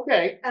trip.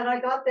 Okay. And I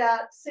got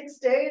that 6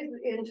 days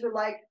into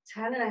like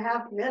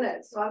 10.5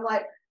 minutes. So I'm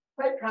like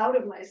quite proud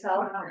of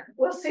myself.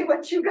 We'll see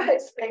what you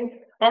guys think.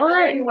 All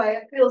right. Anyway,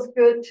 it feels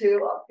good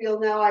to feel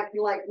now I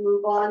can like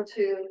move on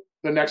to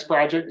The next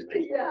project.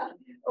 yeah,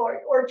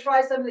 or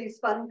try some of these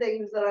fun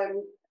things that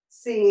I'm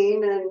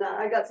seeing, and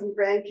I got some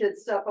grandkids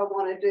stuff I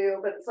want to do,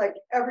 but it's like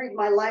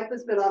my life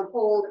has been on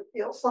hold, it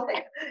feels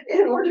like,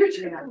 in order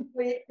to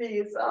complete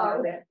these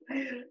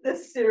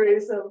this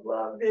series of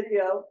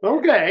video.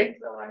 Okay.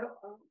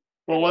 So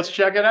Well, let's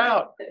check it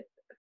out.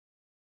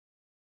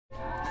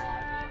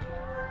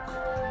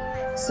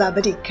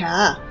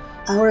 Sabadika.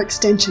 Our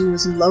extension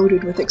was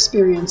loaded with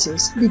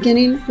experiences,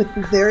 beginning with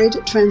the varied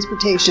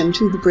transportation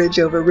to the bridge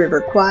over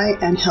River Kwai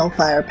and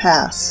Hellfire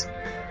Pass.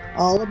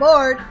 All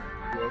aboard!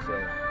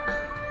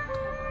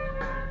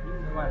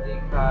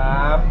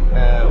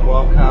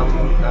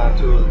 Welcome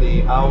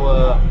to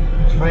our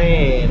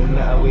train.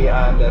 We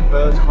are the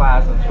first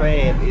class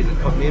train. It's a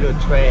commuter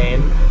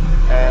train,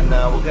 and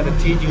we're going to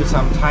teach you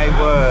some Thai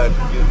word.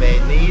 You may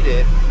need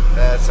it.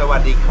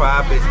 Sawadee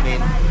krab is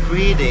mean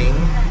greeting,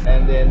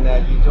 and then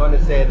you want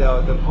to say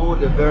the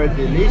food is very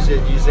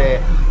delicious. You say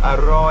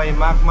 "Aroi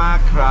mak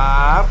mak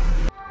krab."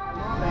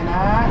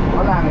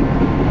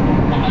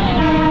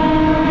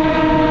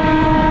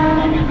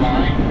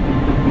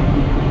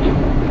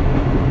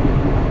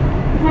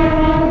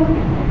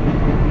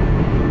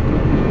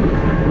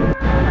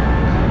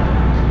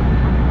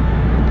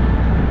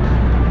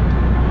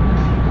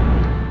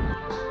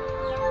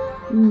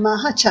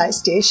 Mahachai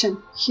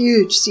Station,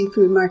 huge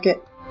seafood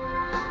market.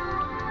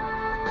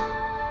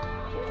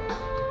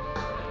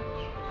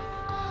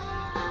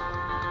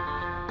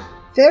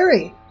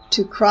 Ferry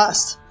to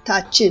cross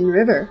Tachin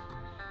River.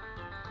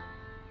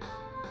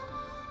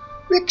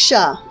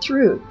 Rickshaw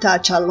through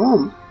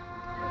Tachalom.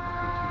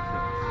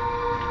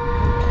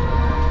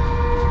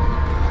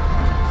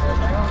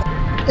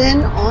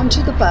 Then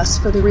onto the bus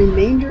for the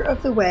remainder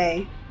of the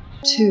way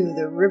to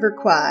the River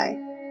Kwai.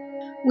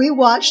 We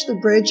watched the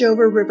bridge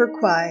over River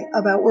Kwai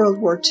about World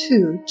War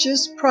II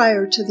just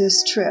prior to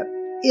this trip.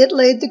 It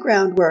laid the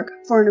groundwork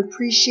for an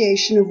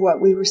appreciation of what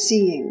we were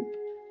seeing.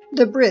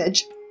 The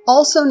bridge,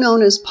 also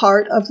known as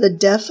part of the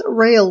Death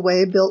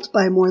Railway built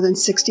by more than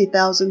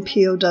 60,000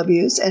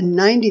 POWs and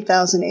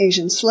 90,000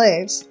 Asian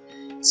slaves,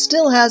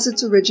 still has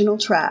its original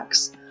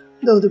tracks,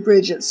 though the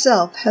bridge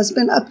itself has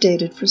been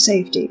updated for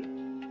safety.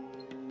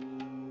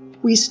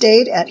 We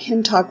stayed at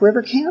Hintok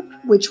River Camp,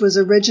 which was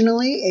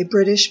originally a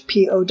British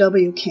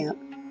POW camp.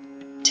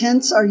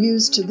 Tents are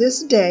used to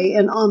this day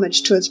in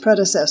homage to its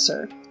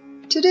predecessor.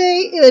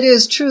 Today, it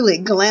is truly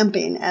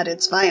glamping at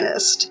its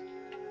finest.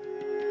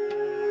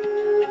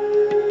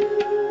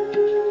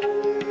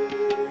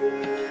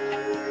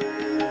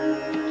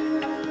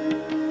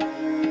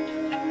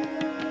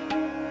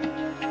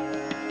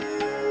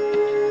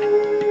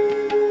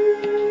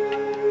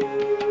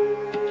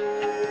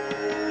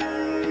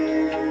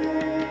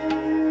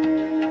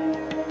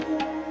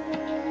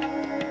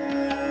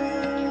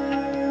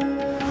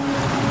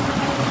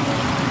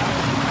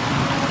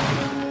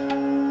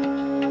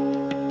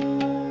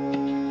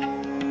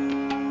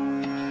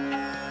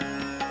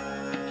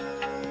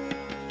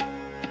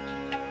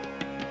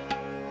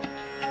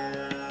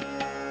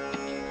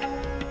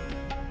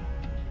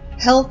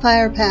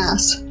 Hellfire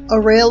Pass, a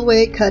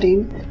railway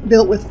cutting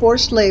built with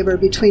forced labor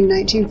between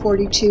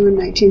 1942 and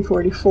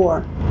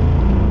 1944.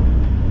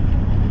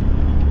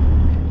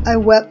 I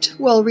wept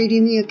while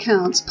reading the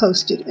accounts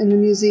posted in the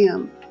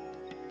museum.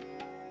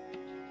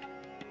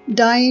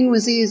 Dying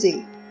was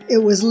easy. It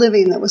was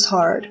living that was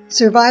hard.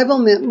 Survival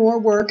meant more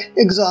work,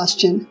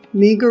 exhaustion,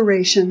 meager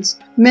rations.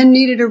 Men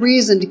needed a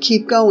reason to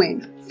keep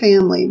going,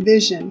 family,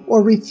 vision,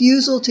 or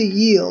refusal to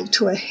yield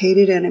to a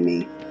hated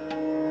enemy.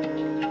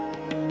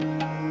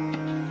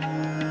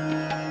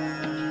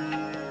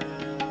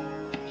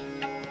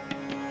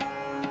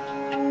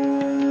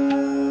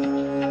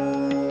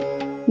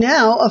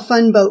 Now, a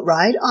fun boat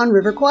ride on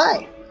River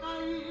Kwai.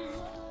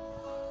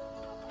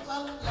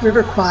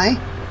 River Kwai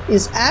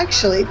is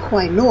actually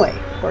Kwai Noi,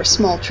 or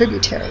small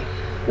tributary.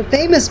 The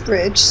famous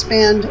bridge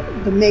spanned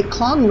the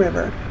Mekong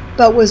River,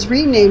 but was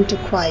renamed to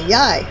Kwai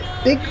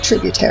Yai, big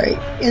tributary,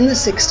 in the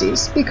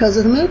 60s because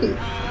of the movie.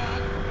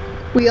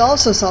 We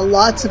also saw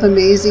lots of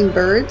amazing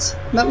birds,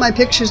 but my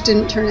pictures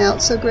didn't turn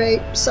out so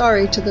great.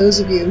 Sorry to those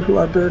of you who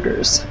are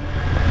birders.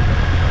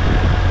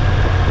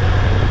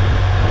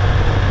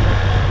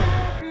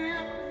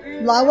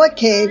 Lawa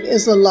Cave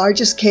is the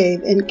largest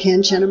cave in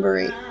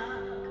Kanchanaburi.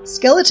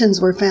 Skeletons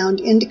were found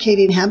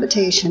indicating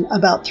habitation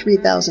about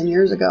 3,000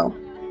 years ago.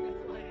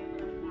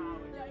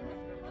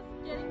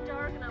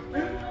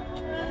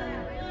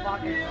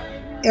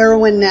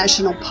 Erawan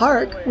National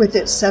Park, with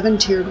its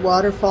 7-tiered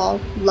waterfall,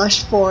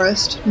 lush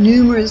forest,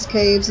 numerous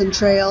caves and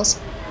trails,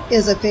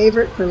 is a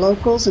favorite for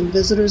locals and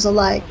visitors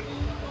alike.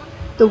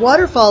 The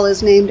waterfall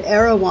is named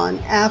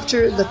Erawan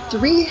after the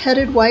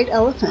 3-headed white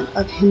elephant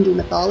of Hindu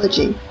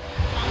mythology.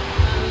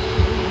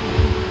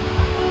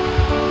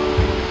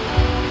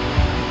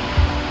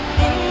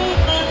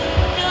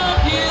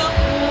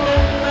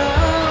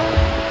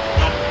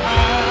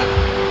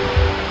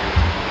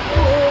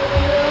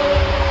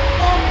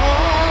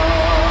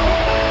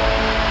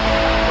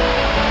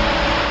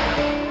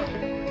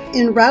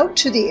 En route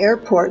to the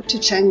airport to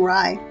Chiang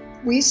Rai,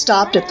 we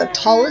stopped at the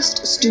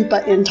tallest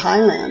stupa in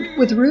Thailand,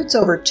 with roots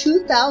over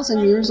 2,000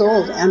 years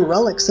old and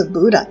relics of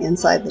Buddha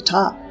inside the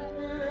top.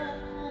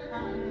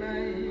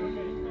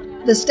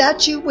 The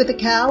statue with a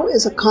cow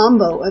is a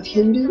combo of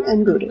Hindu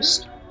and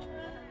Buddhist.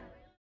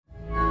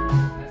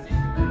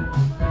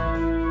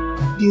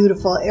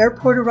 Beautiful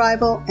airport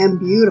arrival and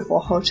beautiful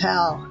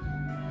hotel.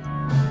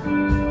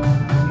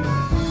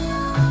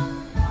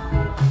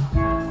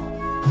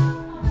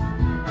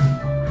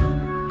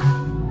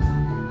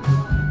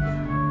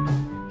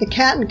 The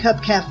Cat and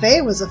Cup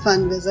Cafe was a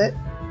fun visit.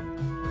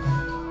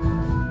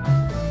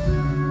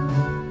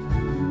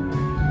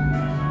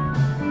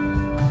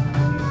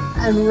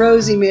 And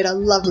Rosie made a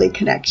lovely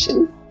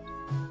connection.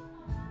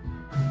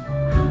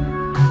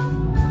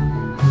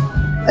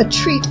 A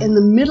treat in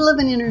the middle of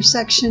an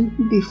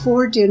intersection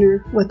before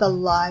dinner with a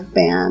live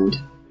band.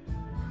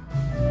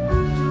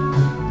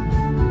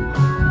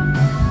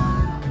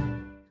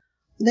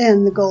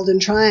 Then the Golden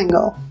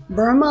Triangle,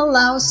 Burma,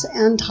 Laos,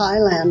 and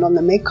Thailand on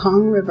the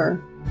Mekong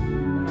River.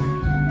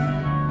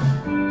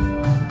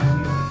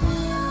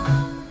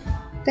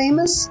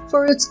 Famous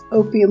for its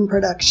opium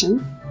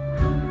production.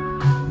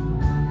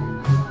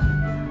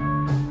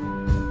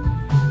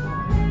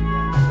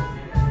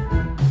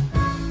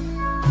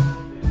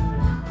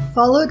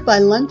 Followed by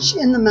lunch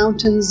in the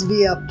mountains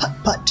via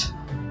putt-putt.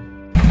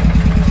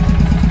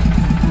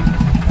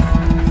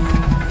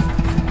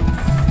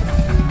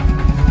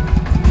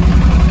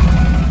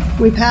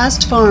 We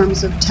passed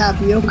farms of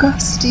tapioca,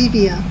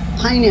 stevia,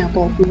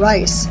 pineapple,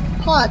 rice,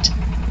 pot,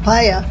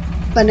 papaya,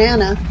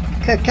 banana,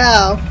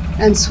 cacao,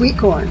 and sweet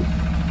corn.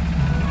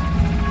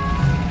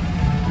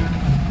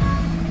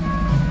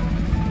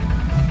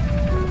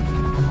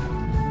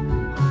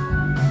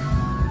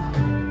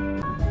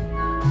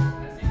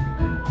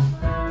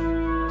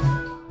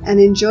 And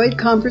enjoyed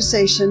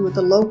conversation with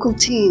a local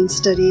teen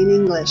studying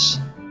English.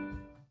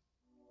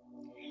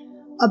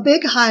 A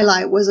big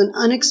highlight was an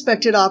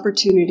unexpected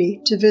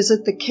opportunity to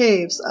visit the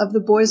caves of the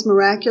boys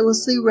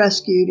miraculously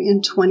rescued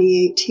in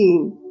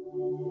 2018.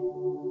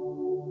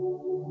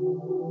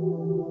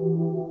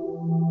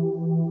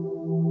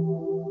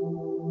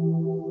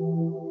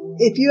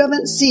 If you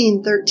haven't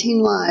seen 13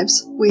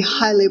 Lives, we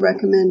highly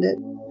recommend it.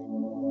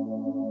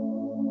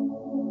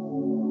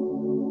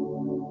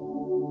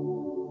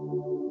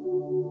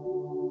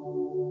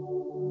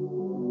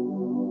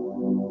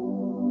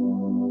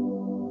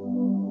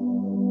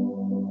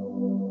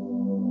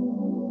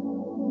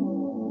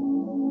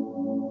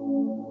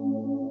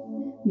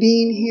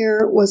 Being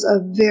here was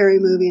a very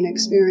moving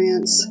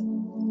experience.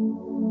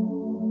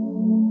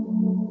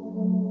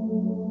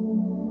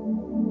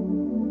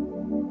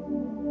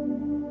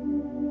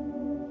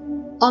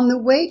 On the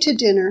way to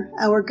dinner,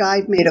 our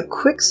guide made a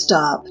quick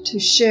stop to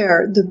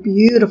share the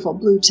beautiful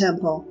Blue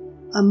Temple,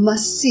 a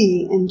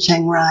must-see in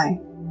Chiang Rai.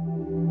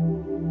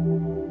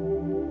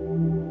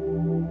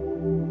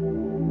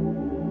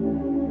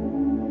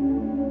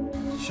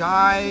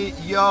 Chai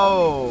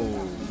Yo!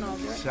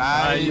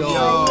 Chai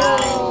Yo!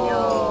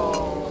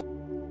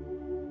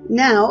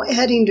 Now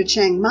heading to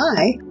Chiang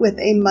Mai with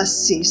a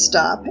must-see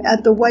stop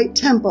at the White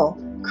Temple,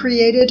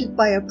 created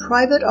by a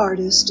private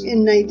artist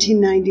in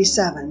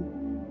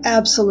 1997.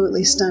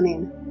 Absolutely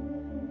stunning.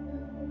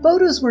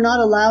 Photos were not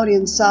allowed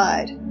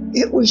inside.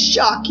 It was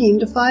shocking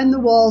to find the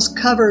walls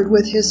covered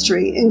with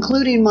history,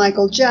 including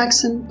Michael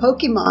Jackson,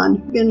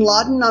 Pokemon, Bin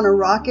Laden on a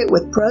rocket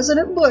with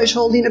President Bush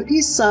holding a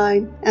peace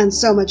sign, and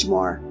so much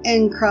more.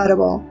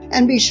 Incredible.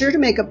 And be sure to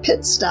make a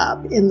pit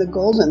stop in the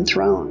Golden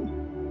Throne.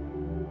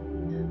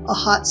 A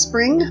hot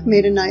spring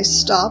made a nice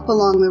stop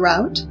along the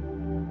route.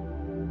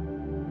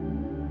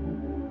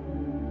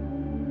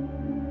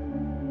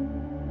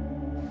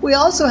 We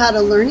also had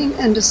a learning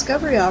and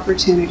discovery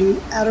opportunity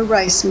at a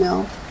rice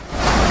mill.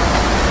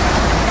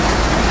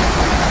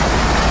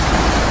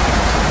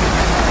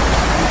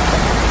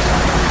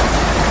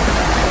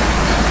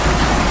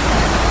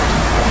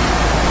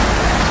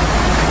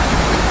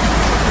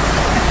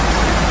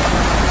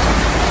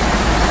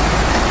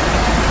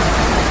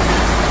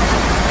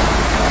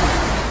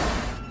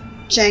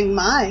 Chiang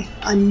Mai,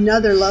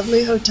 another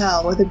lovely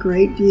hotel with a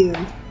great view.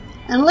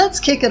 And let's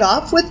kick it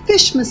off with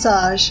fish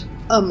massage,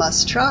 a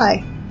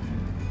must-try.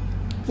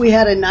 We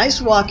had a nice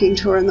walking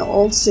tour in the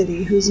old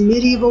city whose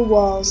medieval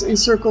walls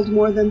encircled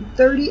more than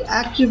 30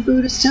 active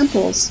Buddhist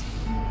temples.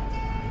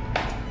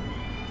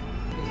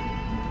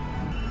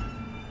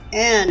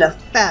 And a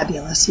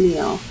fabulous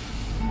meal.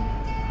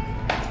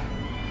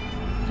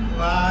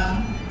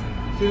 1,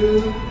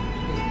 2,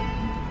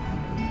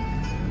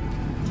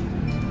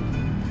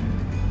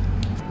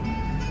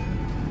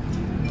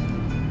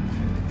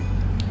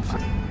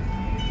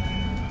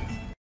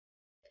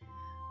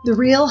 The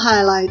real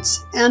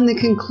highlights and the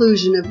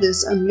conclusion of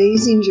this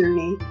amazing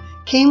journey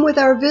came with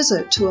our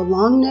visit to a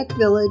Longneck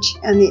village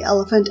and the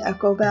Elephant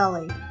Echo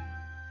Valley.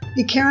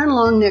 The Karen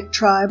Longneck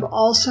tribe,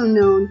 also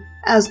known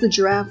as the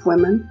Giraffe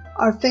Women,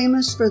 are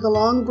famous for the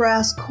long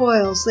brass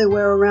coils they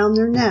wear around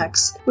their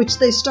necks, which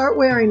they start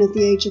wearing at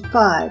the age of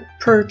 5.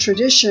 Per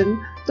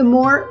tradition, the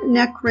more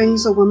neck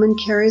rings a woman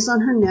carries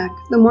on her neck,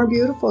 the more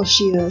beautiful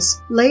she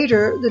is.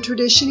 Later, the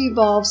tradition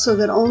evolved so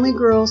that only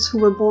girls who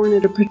were born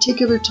at a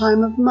particular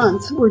time of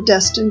month were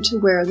destined to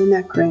wear the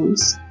neck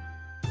rings.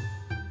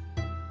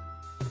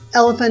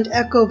 Elephant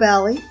Echo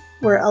Valley,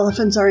 where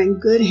elephants are in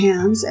good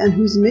hands and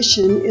whose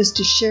mission is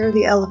to share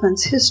the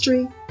elephant's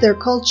history, their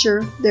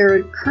culture,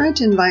 their current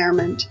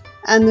environment,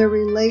 and their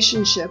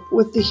relationship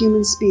with the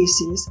human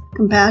species,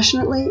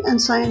 compassionately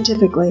and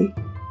scientifically.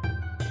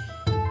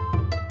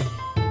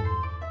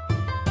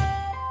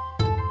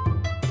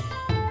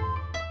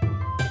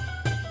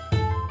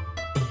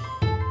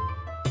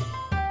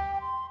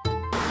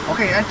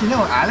 Okay, as you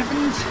know,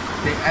 elephants,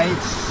 they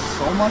ate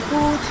so much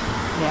food.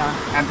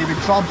 Yeah. And they will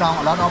drop down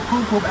a lot of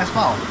poop as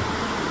well.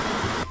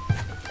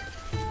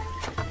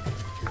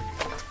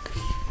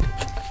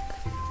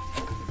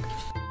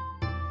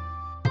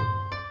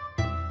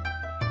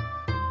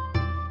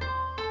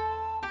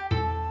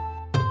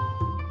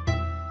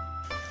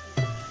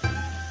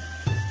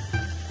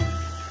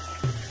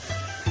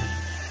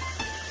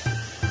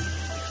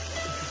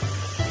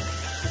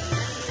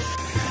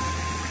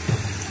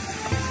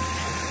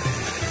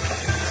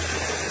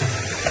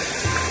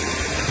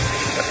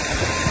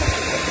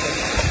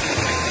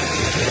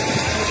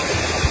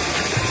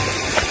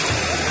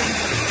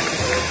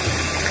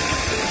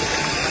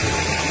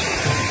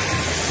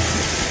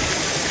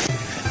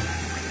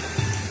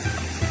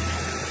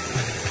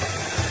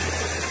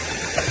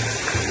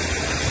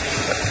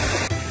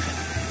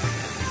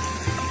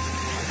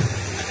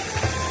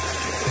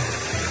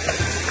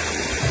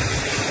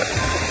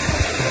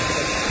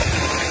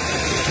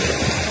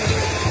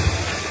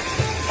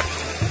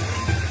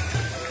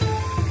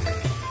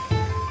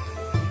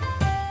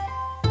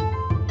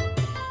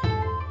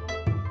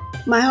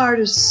 My heart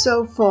is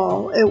so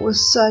full. It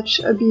was such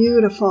a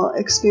beautiful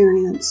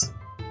experience.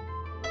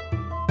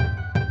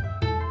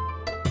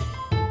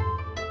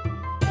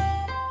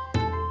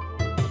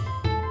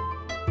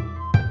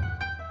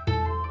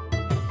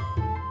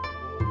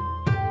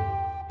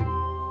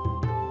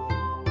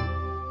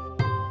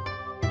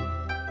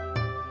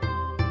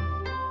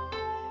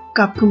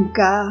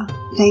 Kapumka,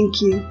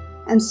 thank you,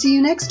 and see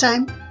you next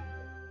time.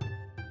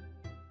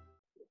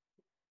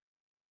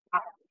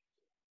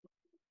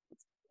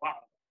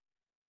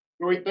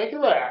 What do we think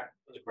of that?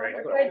 It was great.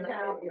 Good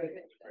job.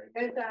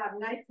 Good job.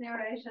 Nice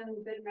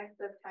narration, good mix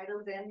of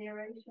titles and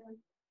narration.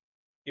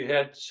 You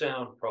had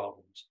sound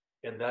problems,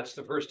 and that's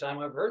the first time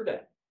I've heard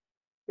that.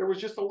 There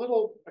was just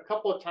a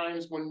couple of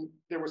times when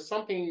there was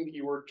something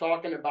you were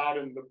talking about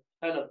and the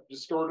kind of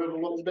distorted a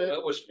little bit.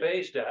 It was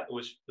phased out. It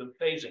was the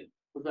phasing.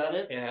 Was that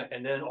it?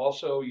 And then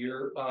also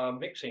your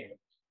mixing.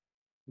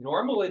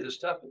 Normally the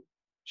stuff,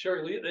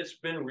 Sherry Lee, it's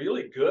been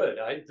really good.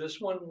 This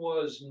one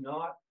was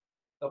not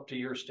up to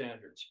your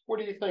standards. What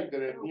do you think?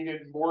 That it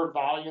needed more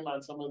volume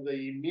on some of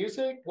the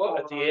music? Well,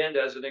 at the end,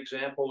 as an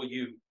example,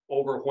 you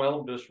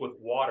overwhelmed us with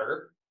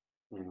water.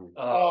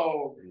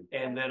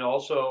 And then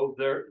also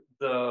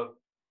the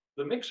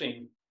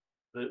mixing,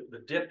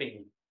 the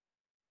dipping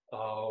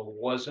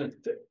wasn't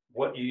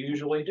what you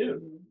usually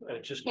do.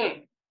 It just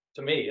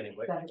to me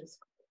anyway.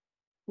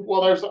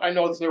 Well, I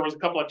know there was a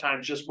couple of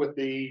times just with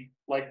the,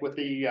 like with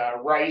the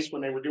rice,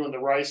 when they were doing the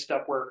rice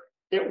stuff where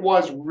it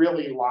was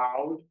really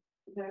loud.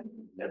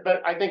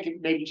 But I think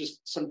maybe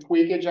just some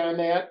tweakage on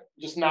that,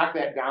 just knock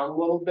that down a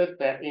little bit,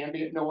 that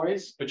ambient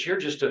noise. But you're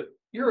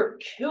a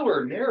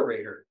killer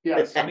narrator.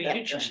 Yes. I mean,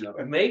 you just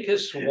make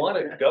us want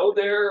to go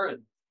there,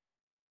 and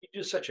you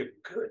do such a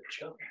good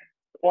job.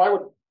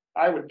 Well,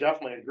 I would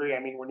definitely agree. I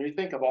mean, when you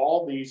think of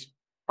all these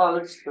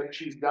parts that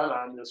she's done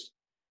on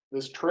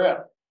this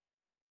trip,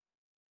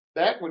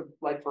 that would,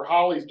 like for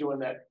Holly's doing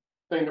that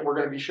thing that we're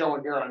gonna be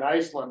showing here on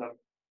Iceland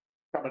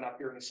coming up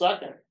here in a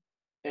second.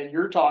 And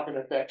you're talking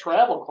at that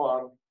travel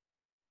club,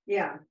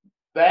 Yeah.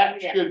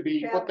 that Yeah. should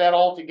be, put that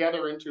all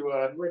together into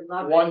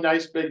one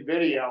nice big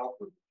video.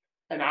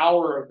 An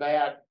hour of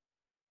that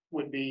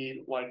would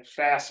be like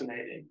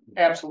fascinating,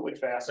 absolutely Are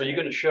fascinating. you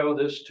going to show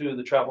this to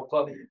the travel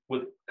club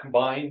with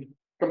combine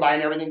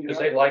everything? Because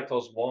they like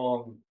those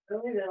long.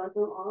 Really, they're like,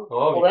 oh,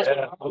 Oh, Well,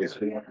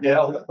 yeah.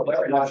 Yeah.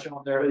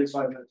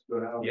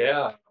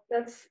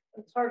 it's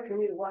hard for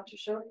me to watch a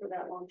show for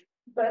that long,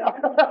 but.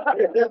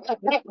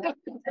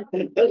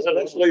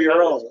 That's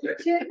your own.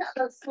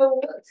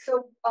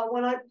 So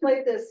when I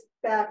played this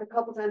back a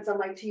couple times on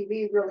my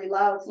TV really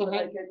loud so that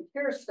I could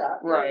hear stuff.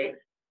 Right.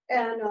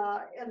 And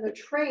the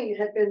train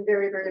had been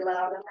very, very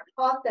loud, and I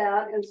caught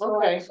that, and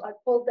so I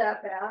pulled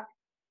that back.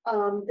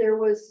 There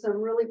was some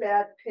really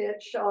bad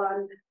pitch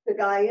on the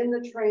guy in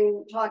the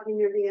train talking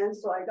near the end,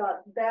 so I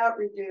got that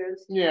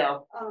reduced. Yeah.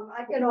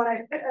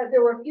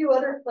 There were a few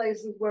other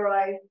places where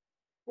I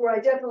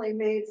definitely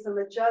made some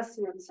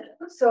adjustments.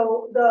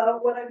 So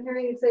what I'm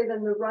hearing you say,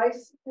 then the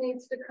rice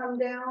needs to come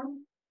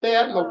down.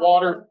 That and the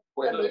water,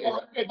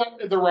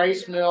 the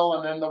rice mill,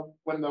 and then the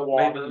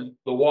water. Maybe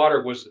the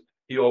water was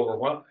the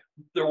overwhelm.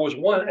 There was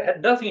one, it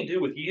had nothing to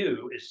do with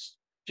you. It's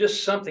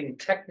just something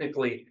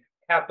technically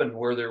happened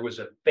where there was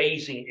a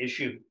phasing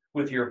issue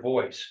with your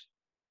voice.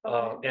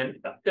 And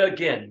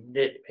again,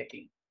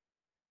 nitpicking.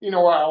 You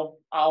know, Well,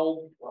 I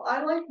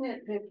like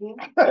nitpicking.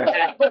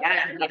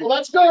 well,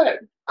 that's good,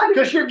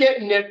 because you're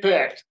getting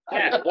nitpicked.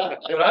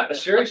 But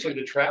seriously,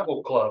 the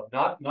travel club,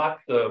 not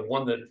the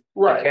one that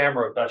Right. the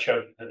camera that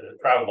showed the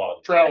travel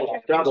log.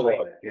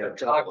 Yeah.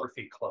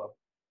 Photography club.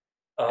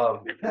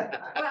 Well,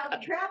 the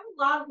travel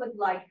log was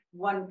like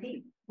one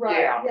piece.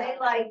 Right. Yeah. They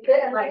like,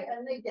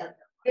 And they get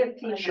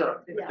 15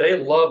 Sure. minutes. They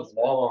love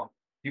long.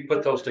 You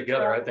put those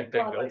together, I think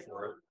they'd go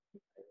for it.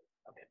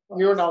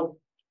 You know,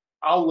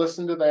 I'll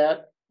listen to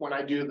that when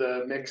I do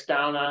the mix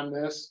down on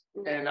this,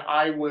 and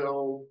I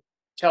will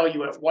tell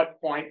you at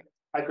what point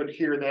I could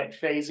hear that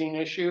phasing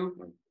issue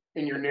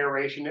in your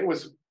narration. It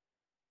was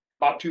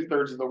about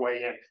 2/3 of the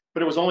way in,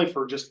 but it was only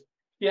for just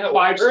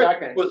 5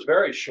 seconds. It was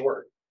very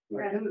short.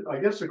 I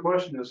guess the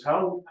question is,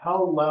 how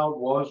loud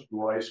was the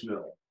rice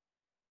mill?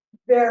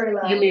 very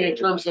loud. You mean in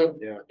terms of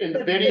in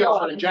the video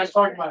or in I'm just just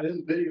talking about in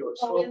the video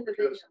itself, in the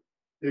video. because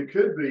it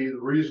could be the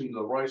reason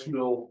the rice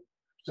mill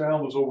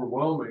sound was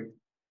overwhelming.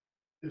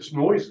 It's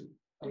noisy.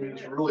 I mean,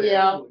 it's really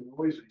absolutely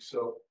noisy,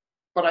 so.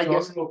 But I So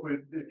guess, don't know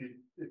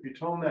if you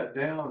tone that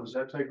down, does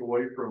that take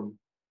away from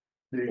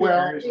the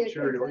Well- experience that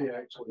Cherry Lee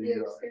actually?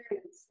 The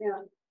experience,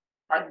 yeah.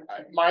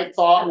 my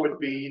thought would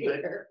be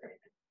that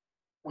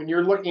when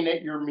you're looking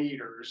at your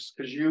meters,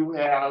 because you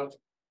have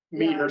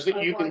meters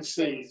that you can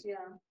see, Yeah.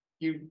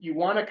 you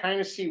want to kind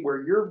of see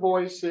where your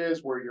voice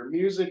is, where your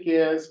music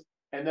is,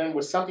 and then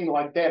with something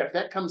like that, if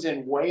that comes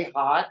in way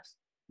hot.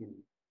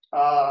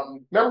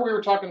 Remember we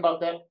were talking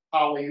about that,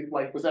 Holly,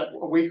 like, was that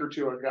a week or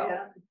two ago?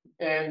 Yeah.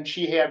 And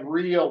she had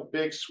real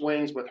big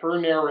swings with her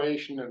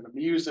narration and the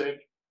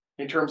music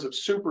in terms of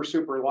super,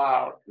 super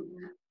loud.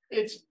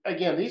 It's,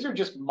 again, these are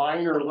just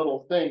minor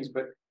little things,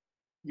 but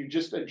you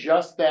just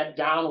adjust that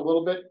down a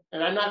little bit.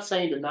 And I'm not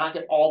saying to knock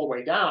it all the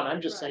way down.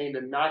 I'm just saying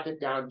to knock it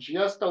down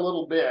just a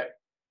little bit.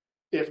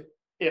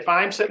 If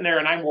I'm sitting there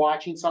and I'm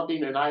watching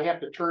something and I have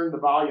to turn the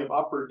volume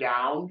up or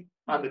down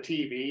on the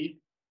TV,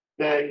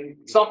 then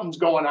something's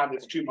going on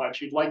that's too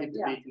much. You'd like it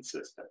to be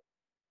consistent.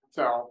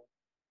 So,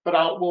 but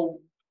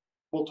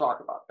we'll talk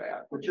about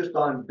that. We're just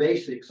on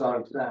basics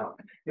on sound.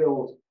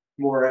 Hill's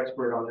more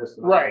expert on this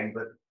than I Right. am,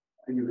 but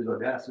I use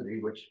Audacity,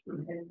 which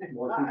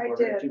more I people are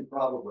did. into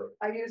probably.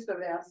 I used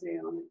Audacity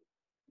on it.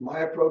 My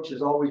approach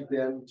has always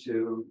been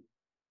to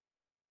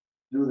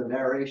do the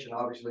narration,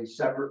 obviously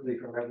separately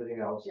from everything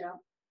else. Yeah.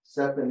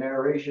 Set the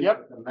narration Yep.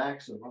 at the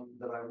maximum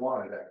that I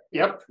want it at.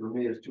 Yep. For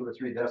me, is 2 or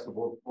 3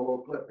 decibels below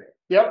clipping.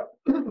 Yep.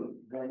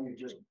 Then you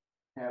just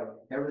have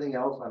everything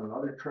else on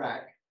another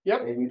track.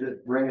 Yep. And you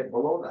just bring it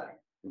below that.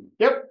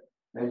 Yep.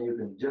 And you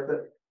can dip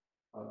it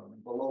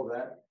below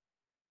that.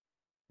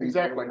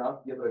 Exactly.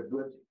 Enough, give it a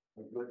good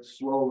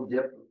slow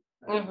dip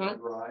as it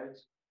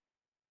rise.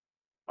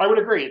 I would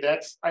agree.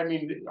 That's, I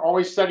mean,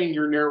 always setting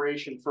your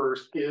narration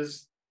first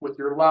is with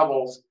your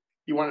levels.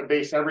 You want to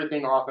base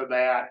everything off of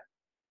that.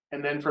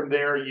 And then from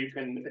there, you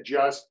can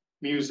adjust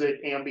music,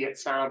 ambient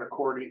sound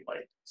accordingly.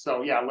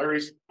 So yeah,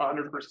 Larry's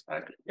 100%.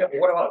 Yeah, but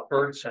what about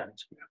bird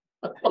sounds?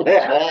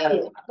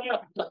 Yeah,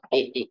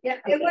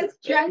 it was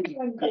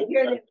genuine to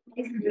hear the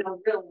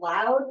real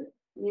loud.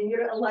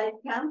 You're like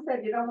Pam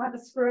said, you don't want to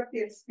screw up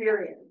the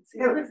experience.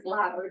 It was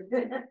loud.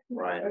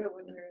 Right.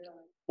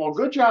 Well,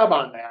 good job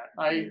on that.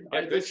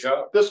 Good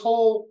job. This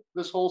whole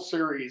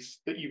series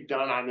that you've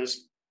done on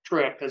this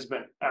trip has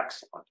been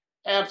excellent,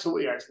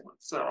 absolutely excellent.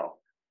 So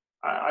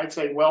I'd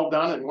say well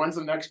done. And when's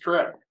the next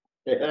trip?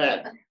 In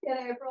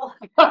April.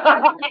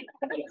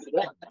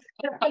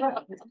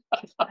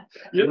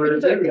 You're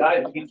the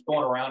guy that keeps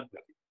going around.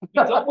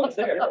 He's always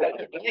there.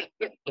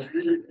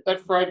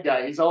 That Fred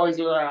guy, he's always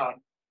around.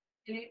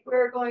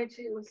 We're going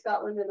to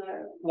Scotland and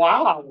Ireland.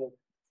 Wow,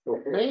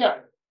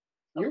 man,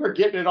 you were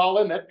getting it all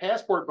in. That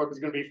passport book is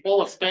going to be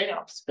full of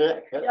stamps.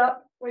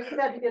 Yep, we just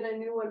had to get a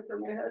new one for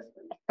my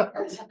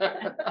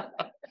husband.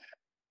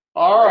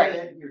 All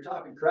right. You're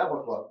talking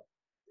travel club.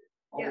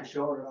 Yeah. Only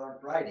showing it on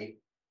Friday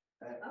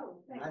at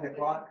thanks. 9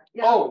 o'clock.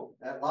 Yeah. Oh,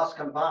 At Las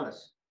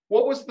Campanas.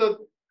 what was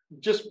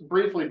just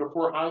briefly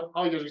before how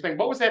you guys were saying,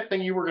 what was that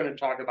thing you were going to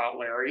talk about,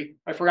 Larry?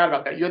 I forgot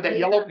about that. You had that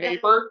yellow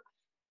paper.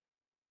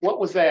 What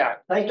was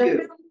that? Thank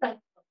you.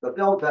 The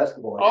film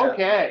festival. yeah.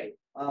 Okay.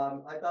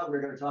 I thought we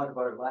were gonna talk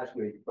about it last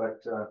week,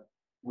 but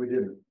we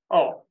didn't.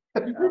 Oh.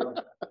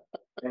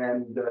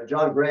 And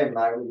John Graham and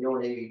I were the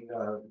only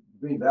not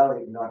Green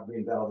Valley,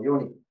 the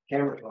only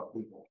camera club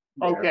people.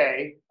 there.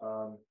 Okay.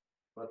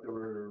 But there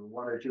were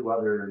one or two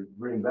other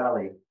Green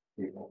Valley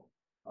people.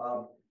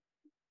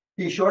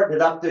 He shortened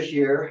it up this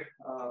year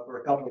for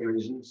a couple of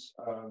reasons.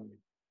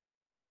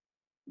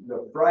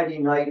 The Friday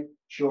night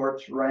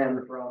shorts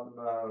ran from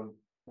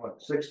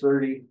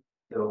 6:30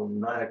 till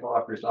 9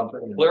 o'clock or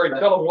something. Larry,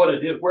 tell them what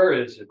it is. Where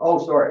is it? Oh,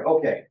 sorry.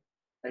 Okay.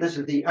 This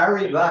is the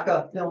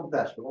Arivaca Film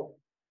Festival.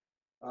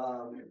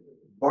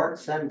 Bart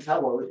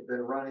Santello has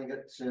been running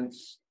it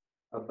since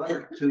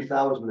about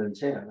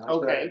 2010. I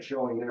started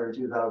showing there in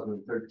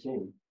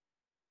 2013.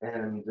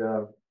 And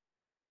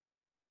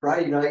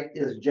Friday night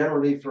is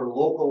generally for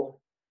local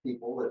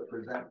people that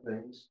present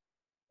things.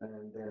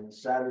 And then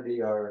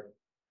Saturday are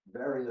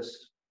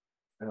various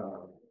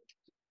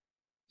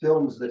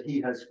films that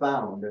he has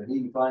found, and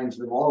he finds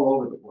them all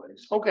over the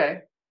place.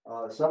 Okay.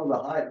 Some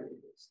of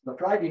the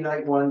Friday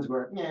night ones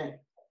were,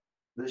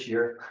 this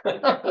year,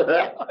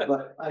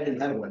 but I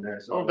didn't have one there.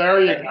 So Oh, there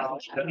you go.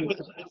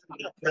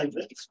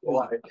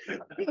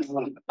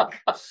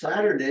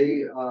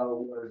 Saturday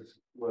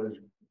was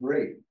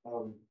great. I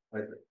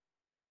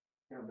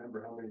can't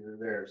remember how many were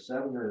there,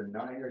 7 or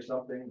 9 or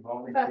something.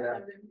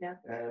 Yeah.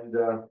 And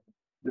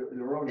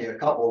there were only a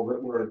couple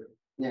that were.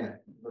 Yeah,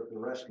 but the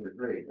rest were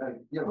great.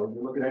 You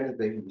look at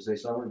anything, you say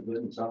some are good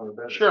and some are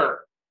better.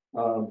 Sure.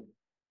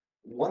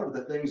 One of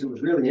the things that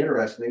was really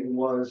interesting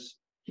was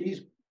he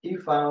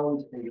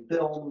found a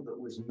film that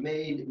was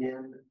made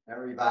in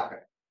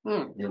Arivaca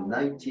in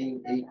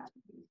 1980.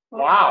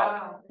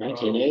 Wow.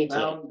 1980.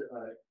 Found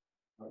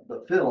the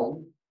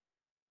film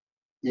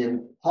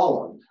in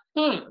Holland.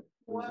 There's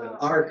an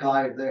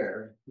archive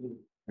there,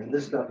 and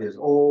this stuff is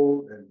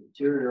old and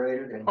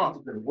deteriorated, and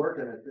he's been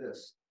working at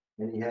this.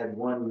 And he had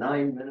one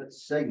 9-minute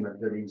segment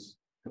that he's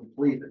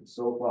completed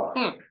so far.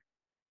 And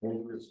he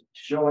was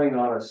showing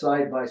on a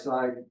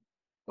side-by-side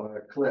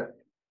clip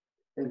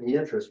in the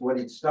interest what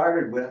he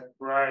started with,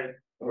 right?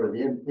 Or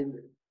the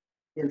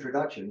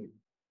introduction,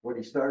 what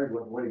he started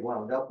with, what he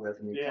wound up with,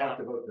 and he talked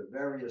about the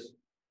various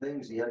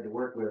things he had to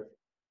work with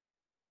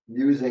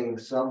using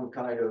some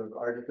kind of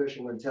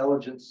artificial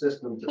intelligence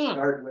system to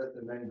start with,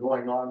 and then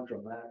going on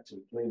from that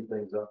to clean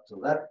things up. So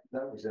that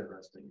was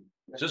interesting.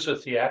 Is this a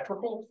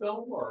theatrical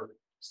film or?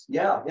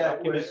 Yeah,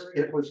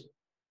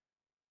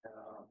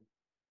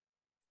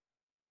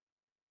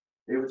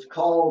 it was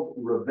called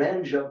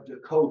Revenge of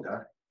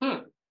Dakota.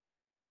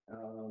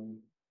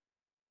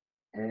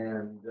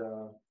 And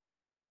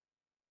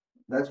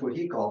that's what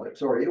he called it.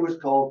 Sorry, it was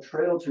called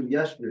Trail to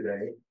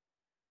Yesterday.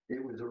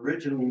 It was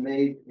originally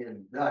made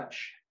in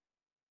Dutch.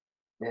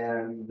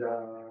 And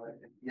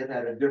it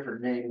had a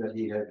different name that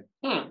he had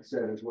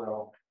said as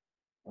well,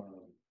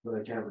 but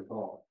I can't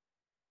recall.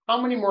 How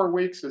many more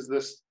weeks is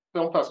this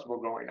film festival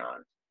going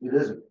on? It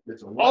isn't.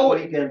 It's a one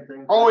weekend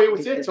thing. Oh, it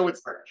was it. So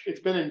it's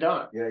been and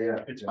done.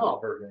 Yeah. It's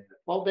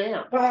well,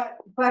 damn. But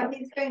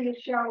he's going to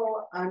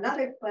show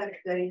another clip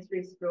that he's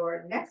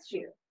restored next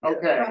year.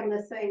 Okay. From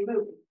the same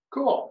movie.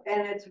 Cool.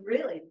 And it's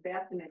really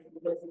fascinating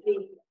to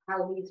see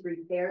how he's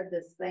repaired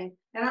this thing,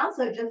 and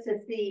also just to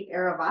see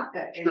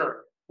Arivaca.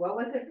 Sure. What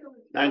was it?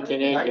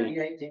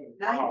 1918.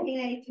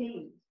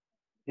 1918.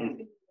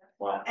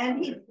 Wow. And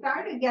he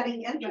started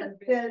getting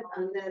interested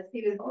in this.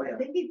 He was, I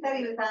think he said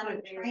he was on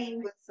a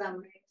train with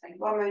some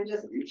woman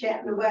just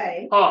chatting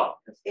away.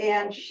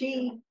 And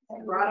she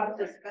brought up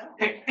this film.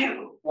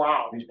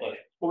 Wow.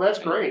 Well, that's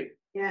great.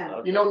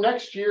 Yeah.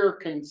 Next year,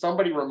 can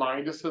somebody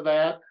remind us of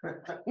that?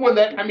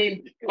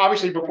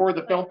 Obviously before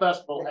the film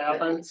festival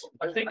happens.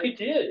 I think he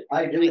did.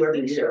 I do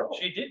every year.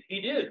 He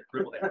did.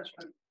 Really.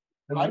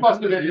 I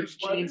must have been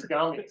Gene's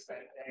gummies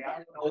that day. I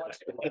don't know what's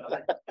going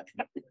on.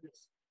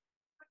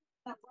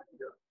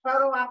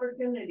 Photo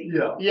opportunity.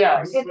 Yeah.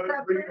 Yes. It's the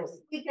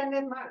first weekend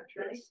in March,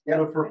 right?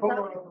 Yeah, for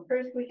photo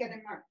first weekend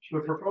in March.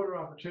 But for photo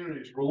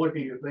opportunities, we're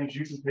looking at things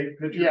you can take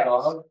pictures Yes.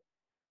 of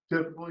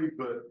typically,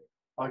 but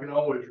I can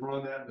always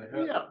run that in the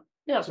head. Yeah,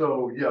 yeah.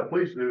 So, yeah,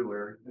 please do,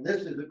 Larry. And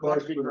this is, of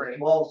course, That'd be for a great.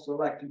 small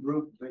selected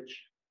group,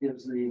 which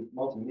is the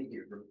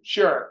multimedia group.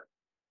 Sure.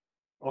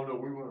 Oh, no,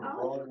 we want to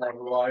broaden our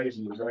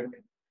horizons, right?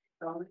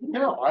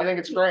 No, I think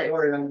it's great.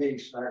 Sorry, I'm being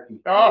snarky.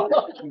 Oh.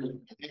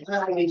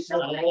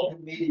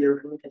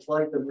 Multimedia group, it's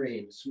like the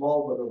Marines,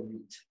 small but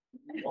elite.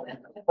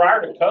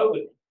 Prior to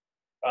COVID,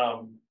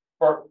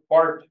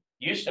 Bart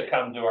used to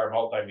come to our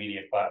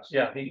multimedia class.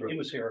 Yeah, he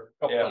was here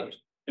a couple times.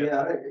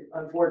 Yeah,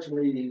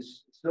 unfortunately,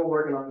 he's still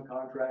working on a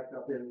contract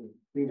up in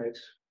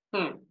Phoenix.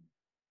 So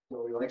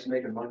he likes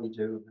making money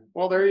too.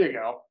 Well, there you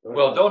go.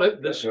 Well,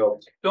 this film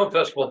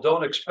festival,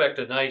 don't expect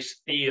a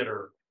nice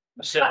theater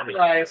setting.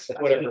 Right.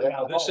 Whatever.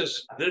 Now,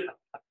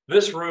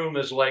 this room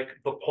is like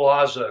the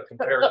plaza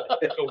compared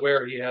to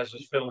where he has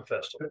his film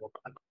festival.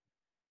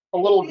 A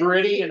little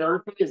gritty and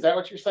earthy, is that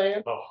what you're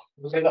saying? Oh,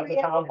 Was it at the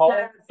town hall?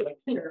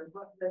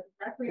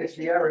 It's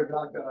the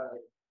Arizona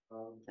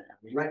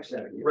rec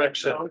center. Rec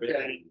center.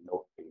 Okay.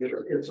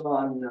 It's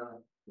on.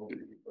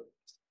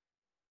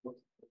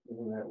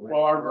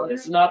 Well,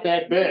 it's not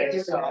that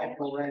big, so.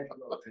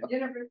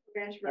 Universal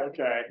Ranch Road.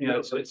 Okay. Yeah,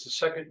 it's the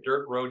second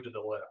dirt road to the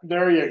left.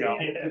 There you go.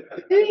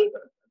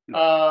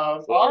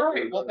 All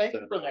right, well, thank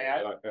you for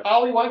that.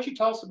 Holly, why don't you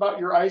tell us about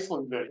your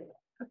Iceland video?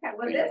 Okay,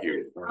 well, this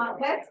is,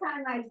 that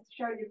time I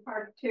showed you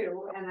part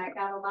 2, and I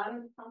got a lot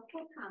of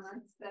helpful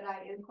comments that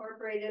I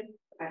incorporated,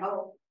 I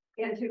hope,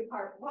 into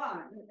part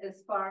 1,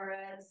 as far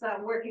as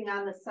working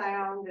on the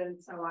sound and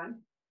so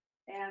on.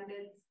 And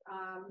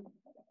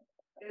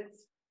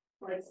it's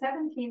like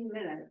 17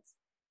 minutes,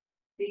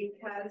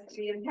 because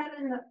the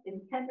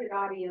intended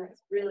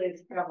audience really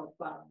is Travel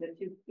Club, the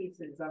 2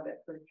 pieces of it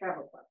for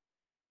Travel Club.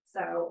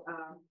 So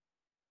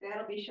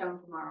that'll be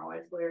shown tomorrow,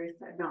 as Larry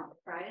said. No,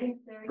 Friday.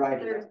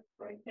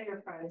 Thursday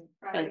or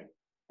Friday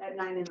at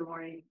 9 in the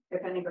morning.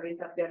 If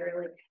anybody's up that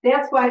early,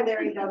 that's why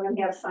Larry doesn't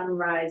have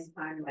sunrise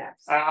time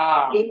lapse.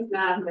 He's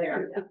not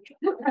there.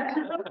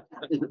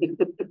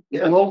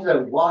 Yeah,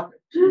 walk.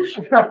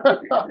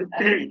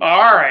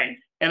 All right,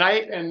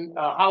 and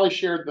Holly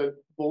shared the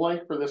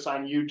link for this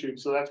on YouTube,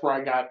 so that's where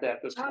I got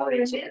that this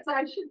morning.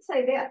 I should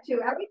say that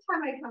too. Every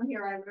time I come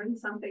here, I learn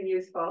something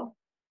useful.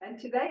 And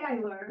today I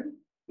learned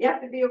you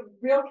have to be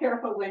real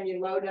careful when you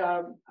load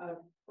a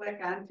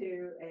click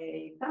onto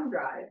a thumb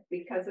drive,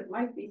 because it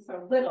might be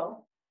so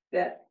little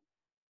that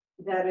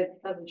it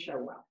doesn't show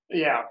well.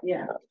 Yeah.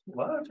 Yeah.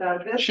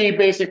 She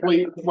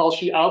basically,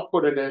 she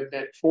outputted it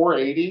at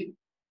 480.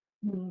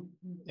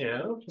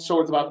 Yeah. So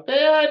it's about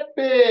that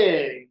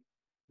big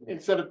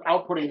instead of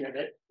outputting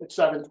it at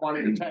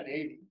 720 to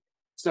 1080.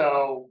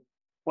 So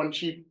when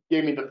she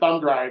gave me the thumb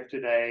drive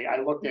today,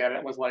 I looked at it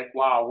and was like,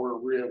 wow, we're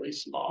really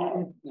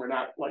small. We're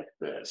not like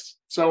this.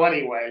 So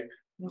anyway,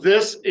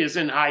 this is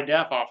in high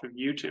def off of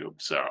YouTube.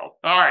 So,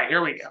 all right,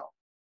 here we go.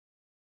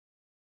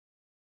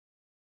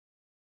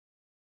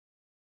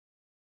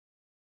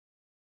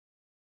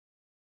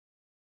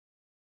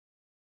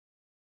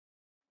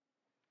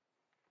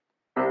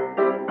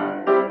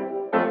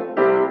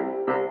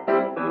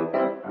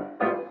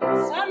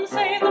 Some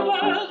say the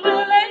world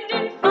will end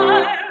in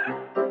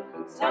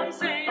fire, some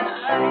say in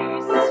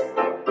ice.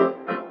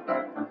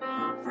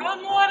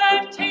 From what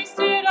I've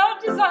tasted of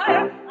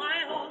desire,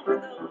 I hold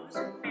with those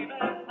who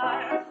fever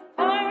fire.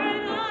 Fire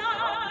and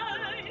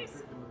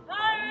ice,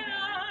 fire and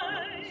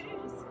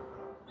ice.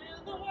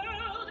 Will the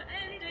world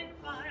end in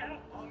fire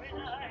or in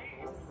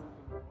ice?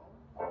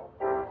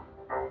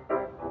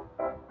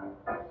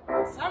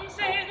 Some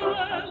say the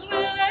world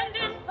will end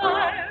in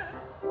fire,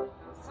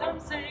 some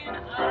say in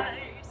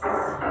ice.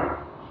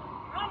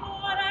 From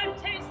what I've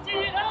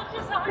tasted of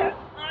desire,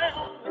 I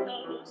hold with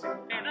those who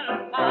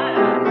favor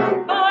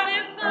fire. But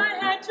if I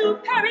had to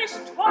perish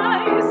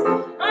twice,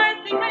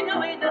 I think I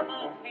know enough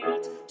of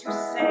hate to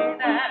say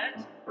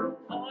that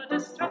for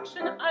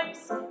destruction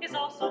ice is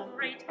also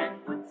great and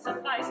would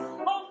suffice.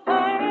 Oh,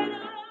 fire and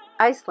ice.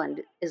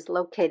 Iceland is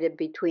located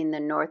between the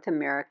North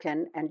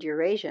American and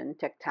Eurasian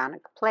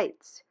tectonic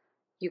plates.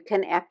 You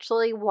can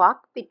actually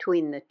walk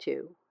between the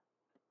two.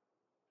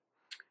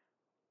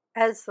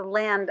 As the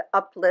land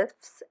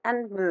uplifts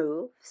and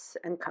moves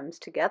and comes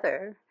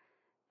together,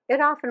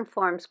 it often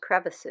forms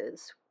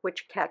crevices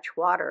which catch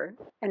water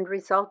and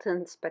result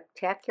in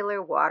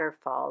spectacular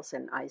waterfalls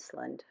in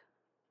Iceland.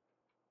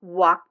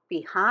 Walk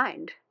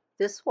behind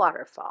this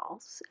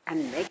waterfalls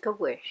and make a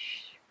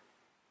wish.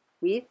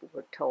 We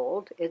were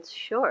told it's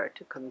sure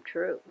to come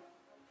true.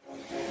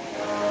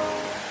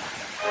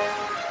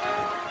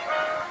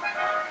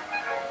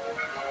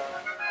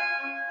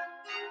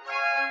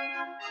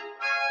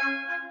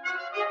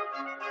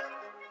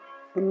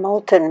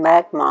 Molten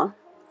magma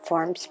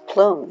forms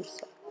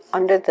plumes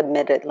under the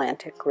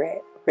mid-Atlantic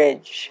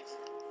ridge,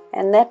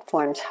 and that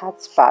forms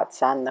hot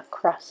spots on the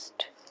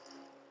crust.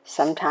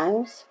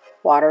 Sometimes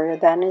water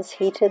then is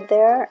heated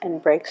there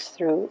and breaks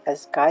through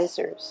as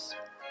geysers.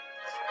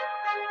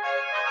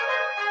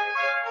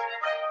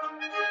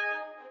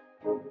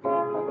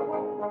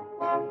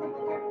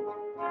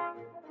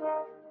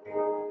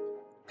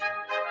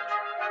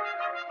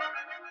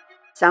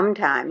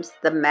 Sometimes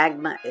the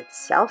magma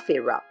itself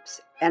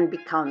erupts and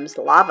becomes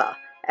lava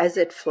as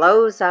it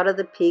flows out of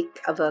the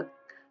peak of a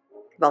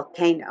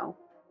volcano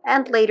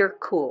and later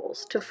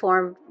cools to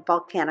form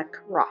volcanic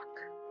rock.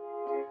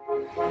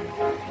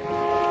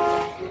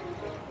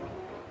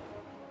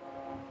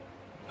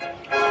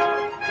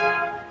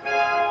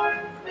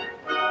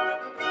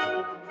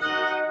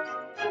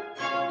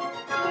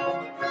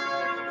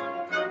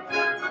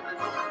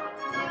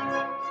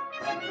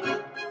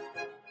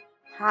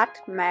 Hot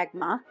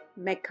magma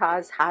may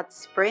cause hot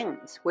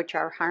springs, which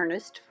are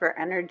harnessed for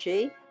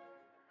energy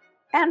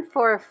and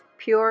for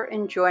pure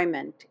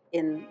enjoyment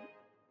in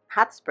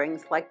hot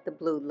springs like the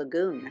Blue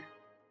Lagoon.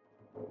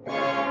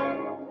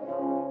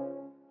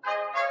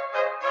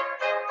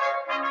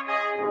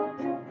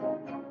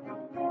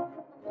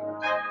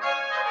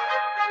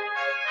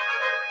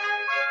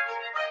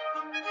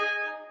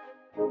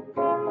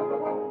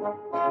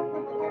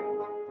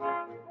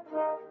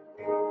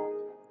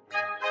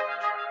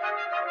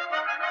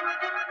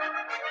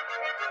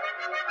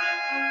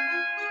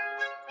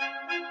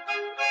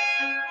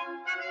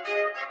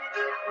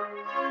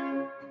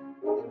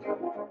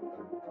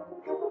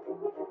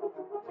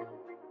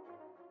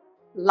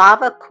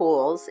 Lava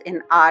cools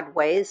in odd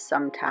ways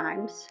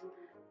sometimes,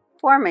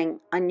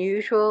 forming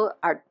unusual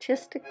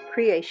artistic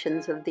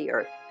creations of the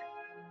earth.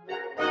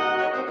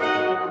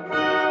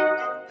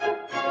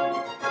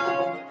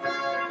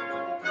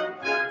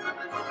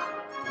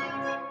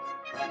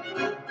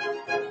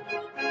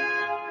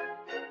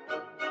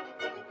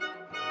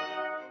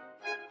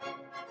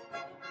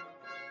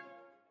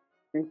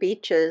 On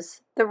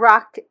beaches, the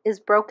rock is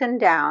broken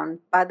down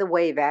by the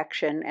wave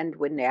action and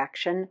wind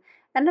action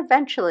and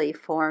eventually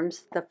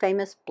forms the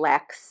famous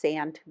black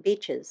sand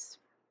beaches.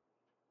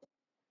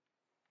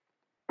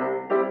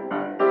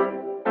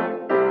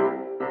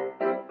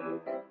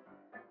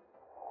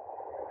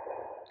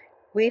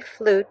 We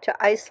flew to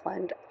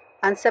Iceland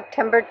on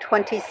September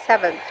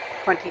 27,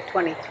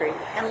 2023,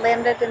 and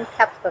landed in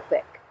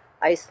Keflavik,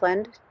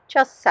 Iceland,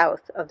 just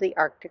south of the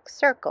Arctic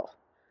Circle.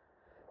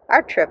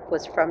 Our trip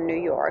was from New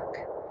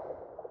York.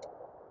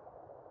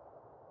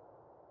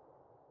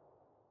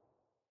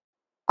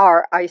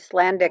 Our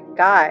Icelandic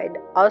guide,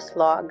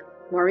 Áslaug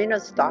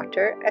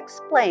Marinósdóttir,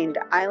 explained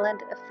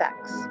island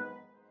effects.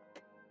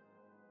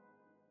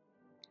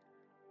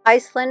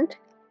 Iceland,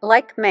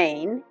 like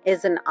Maine,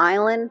 is an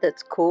island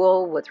that's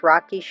cool with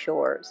rocky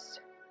shores.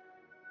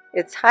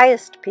 Its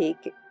highest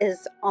peak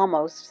is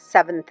almost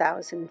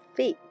 7,000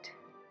 feet.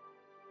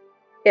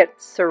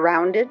 It's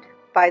surrounded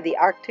by the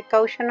Arctic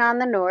Ocean on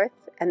the north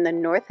and the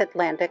North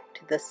Atlantic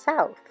to the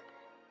south,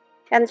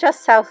 and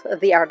just south of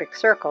the Arctic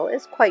Circle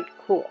is quite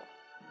cool.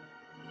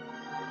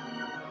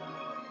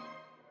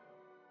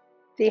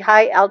 The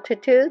high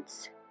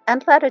altitudes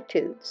and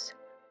latitudes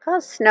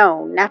cause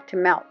snow not to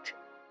melt,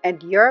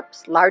 and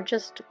Europe's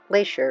largest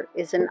glacier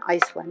is in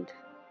Iceland.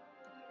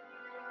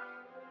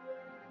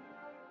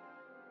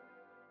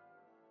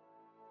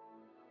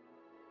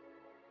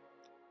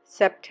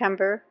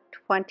 September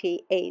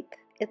 28th,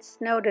 it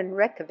snowed in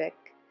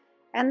Reykjavik,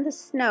 and the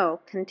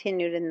snow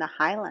continued in the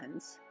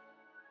highlands,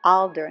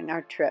 all during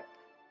our trip.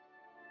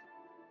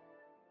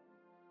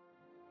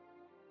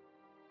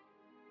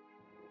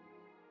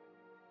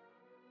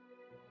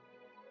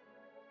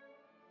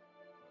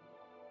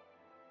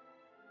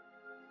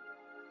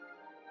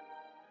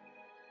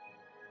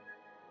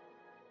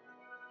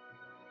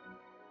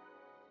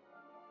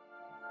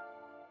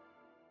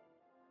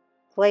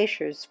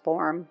 Glaciers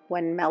form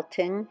when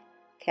melting,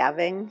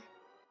 calving,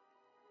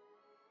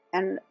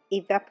 and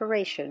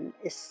evaporation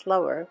is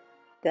slower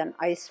than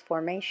ice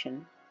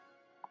formation.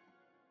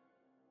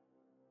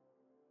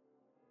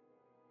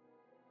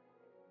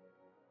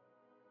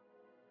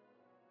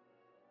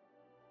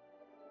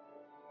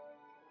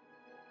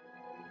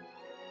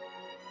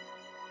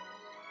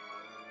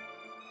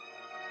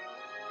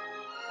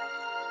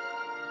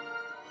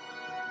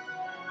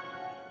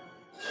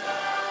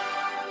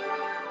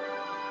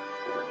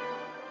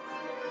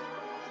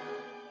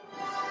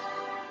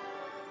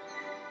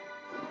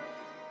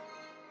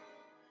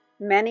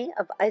 Many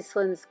of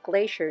Iceland's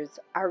glaciers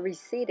are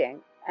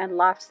receding, and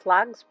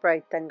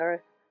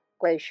Loftslagsbreytingar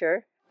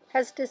Glacier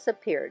has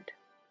disappeared.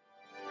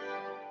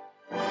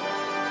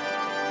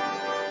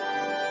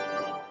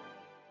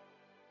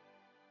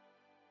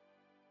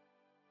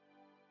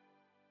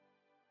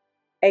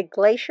 A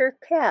glacier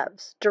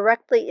calves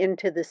directly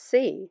into the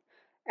sea,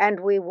 and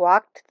we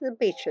walked the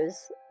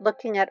beaches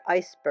looking at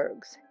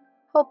icebergs,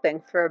 hoping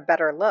for a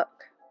better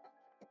look.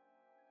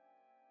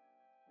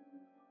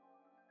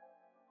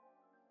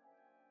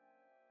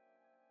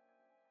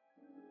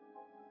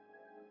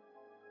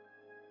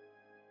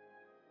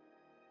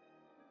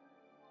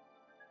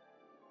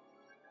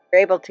 We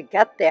were able to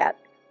get that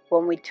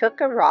when we took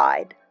a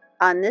ride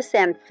on this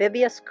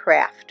amphibious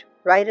craft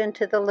right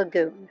into the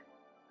lagoon.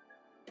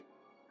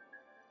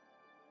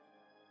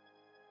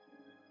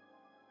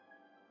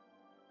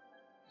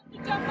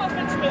 Jump up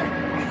into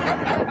it.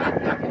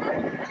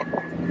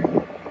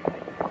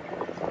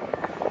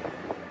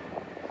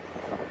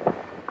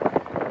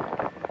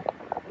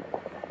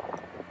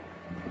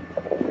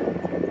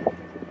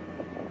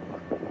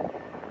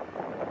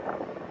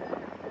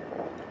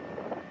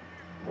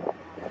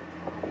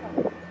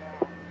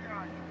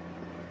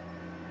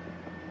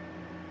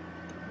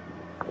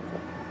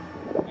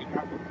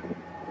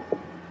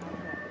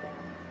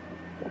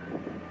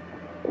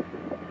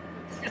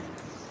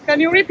 Can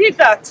you repeat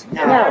that?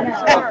 No.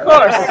 Of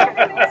course.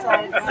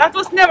 That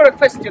was never a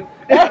question.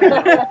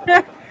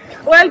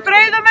 Well,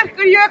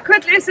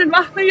 Breiðamerkurjökull is in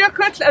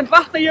Vatnajökull, and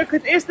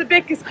Vatnajökull is the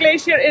biggest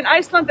glacier in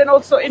Iceland and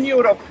also in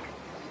Europe.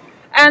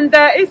 And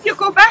if you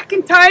go back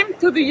in time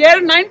to the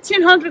year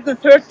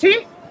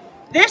 1930,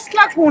 this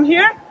lagoon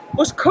here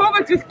was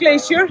covered with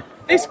glacier,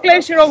 this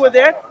glacier over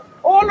there,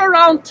 all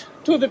around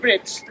to the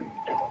bridge.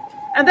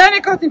 And then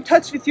it got in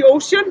touch with the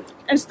ocean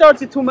and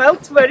started to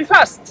melt very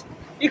fast.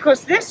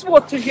 Because this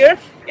water here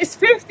is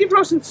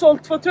 50%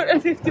 salt water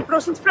and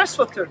 50% fresh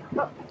water.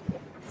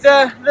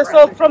 The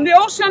salt from the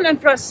ocean and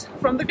fresh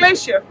from the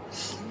glacier.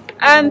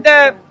 And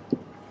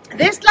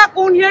this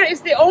lagoon here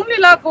is the only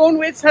lagoon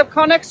which have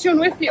connection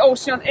with the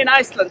ocean in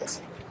Iceland.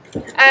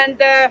 And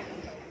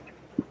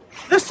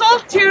the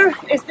salt here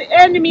is the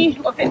enemy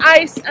of the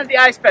ice and the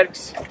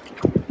icebergs.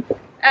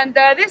 And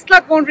this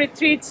lagoon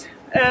retreats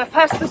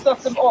fastest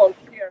of them all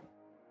here.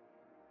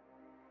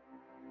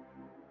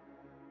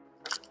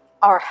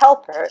 Our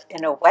helper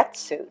in a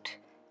wetsuit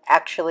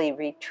actually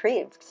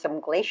retrieved some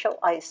glacial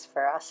ice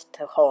for us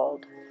to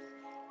hold.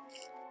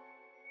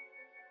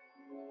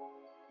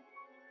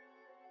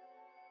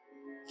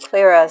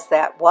 Clear as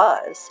that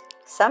was,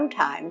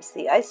 sometimes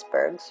the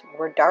icebergs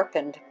were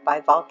darkened by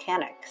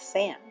volcanic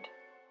sand.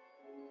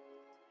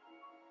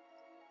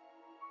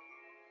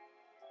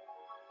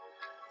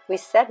 We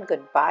said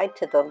goodbye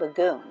to the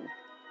lagoon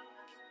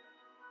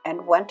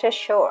and went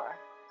ashore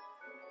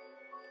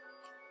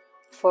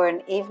for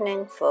an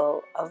evening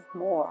full of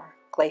more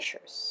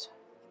glaciers.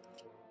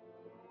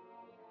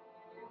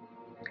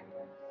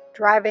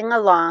 Driving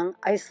along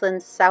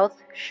Iceland's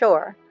south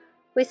shore,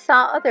 we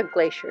saw other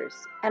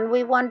glaciers, and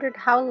we wondered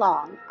how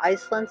long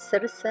Iceland's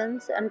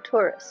citizens and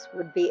tourists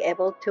would be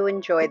able to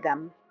enjoy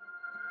them.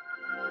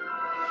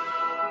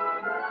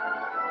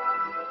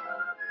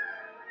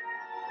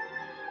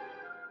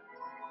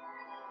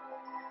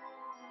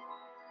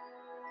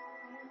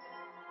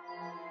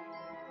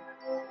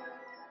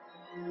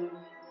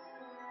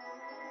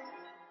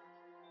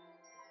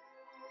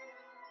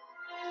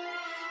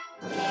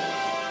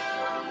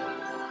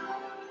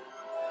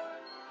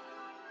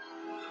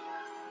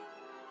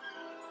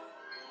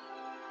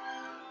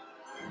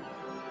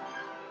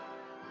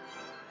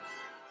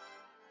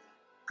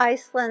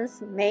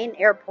 Iceland's main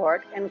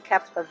airport in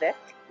Keflavik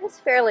is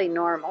fairly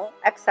normal,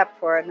 except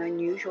for an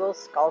unusual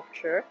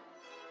sculpture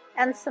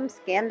and some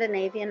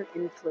Scandinavian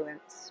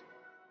influence.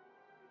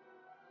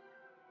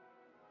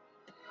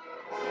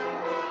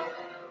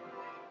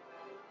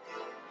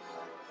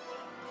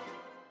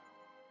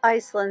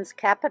 Iceland's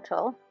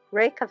capital,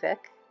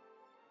 Reykjavik,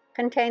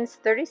 contains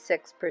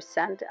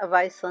 36% of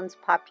Iceland's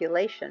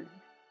population,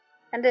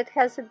 and it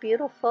has a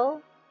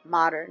beautiful,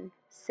 modern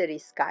city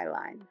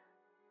skyline.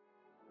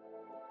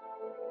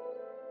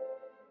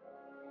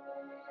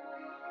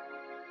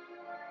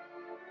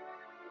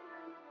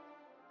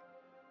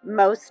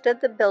 Most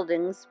of the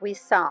buildings we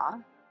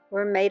saw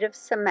were made of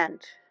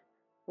cement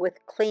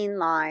with clean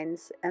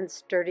lines and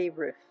sturdy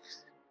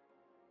roofs.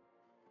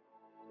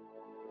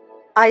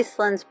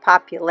 Iceland's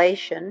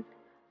population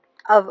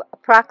of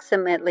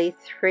approximately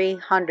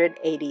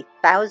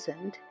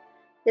 380,000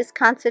 is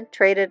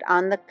concentrated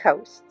on the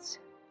coasts.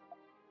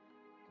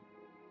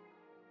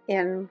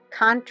 In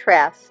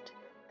contrast,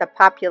 the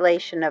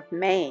population of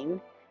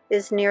Maine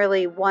is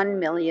nearly 1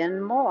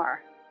 million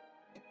more.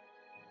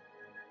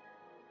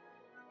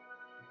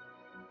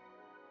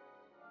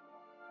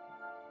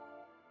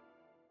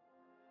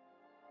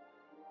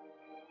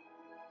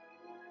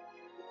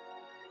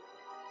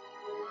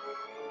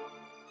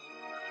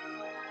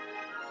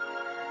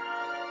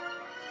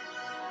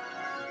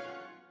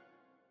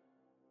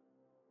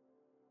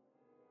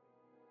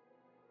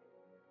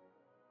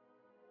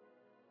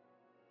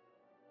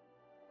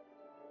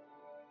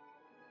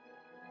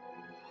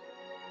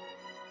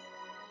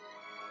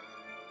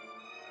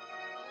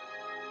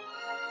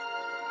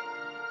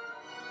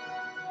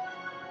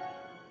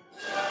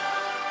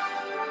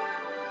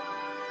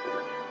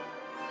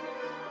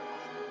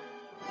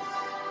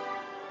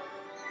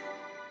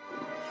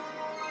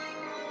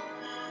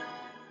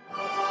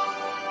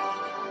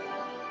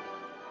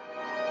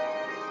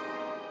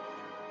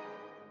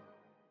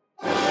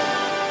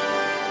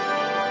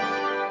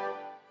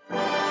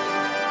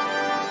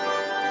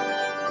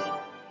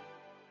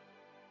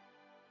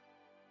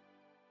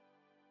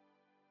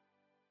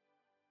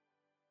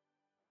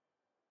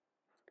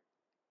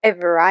 A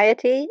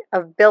variety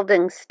of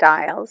building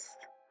styles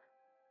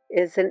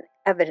is in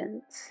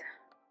evidence.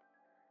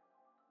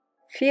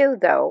 Few,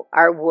 though,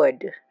 are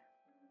wood.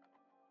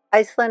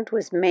 Iceland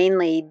was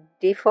mainly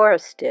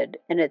deforested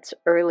in its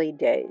early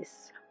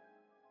days.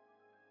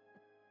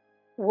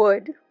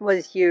 Wood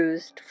was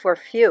used for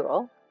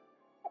fuel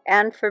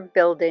and for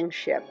building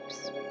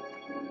ships.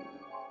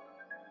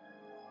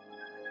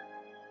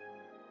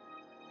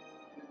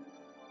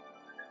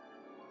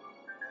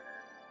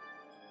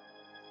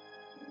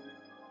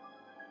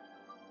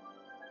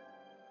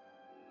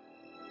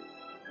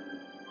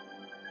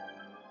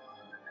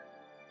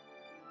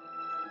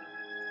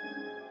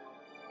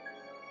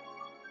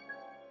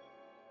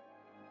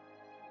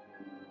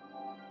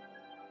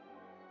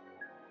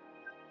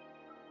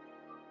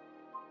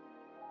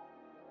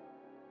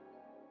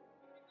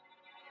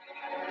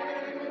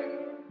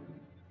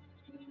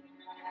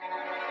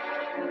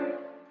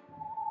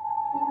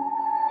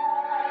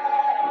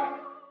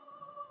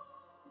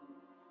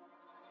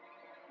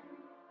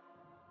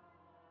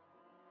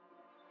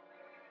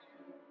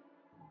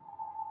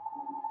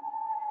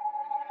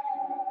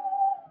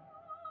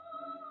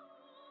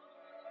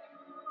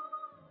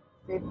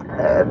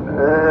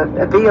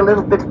 be a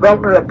little bit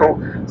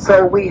vulnerable.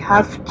 So we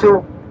have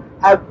to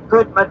have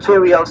good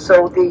material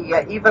so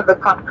the even the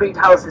concrete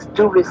houses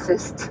do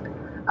resist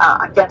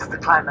against the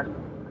climate.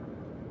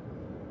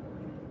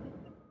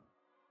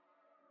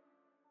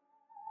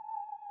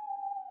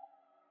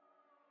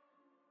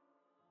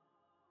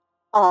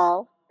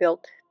 All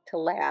built to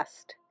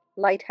last.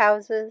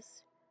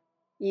 Lighthouses,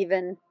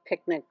 even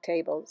picnic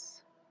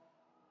tables.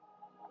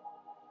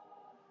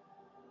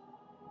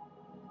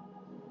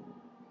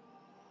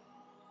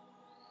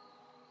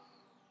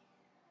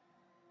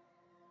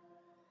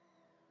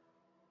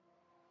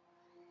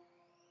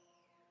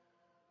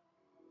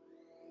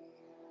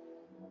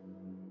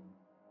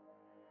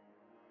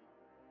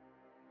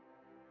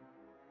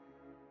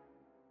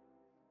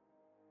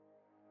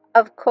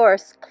 Of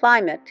course,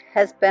 climate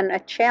has been a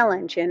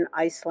challenge in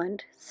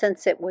Iceland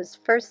since it was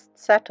first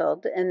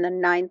settled in the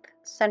 9th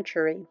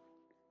century.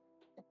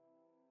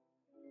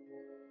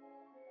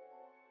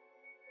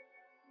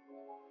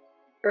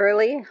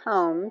 Early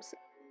homes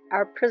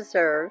are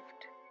preserved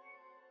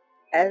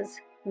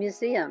as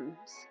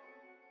museums.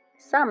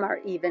 Some are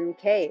even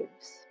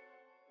caves.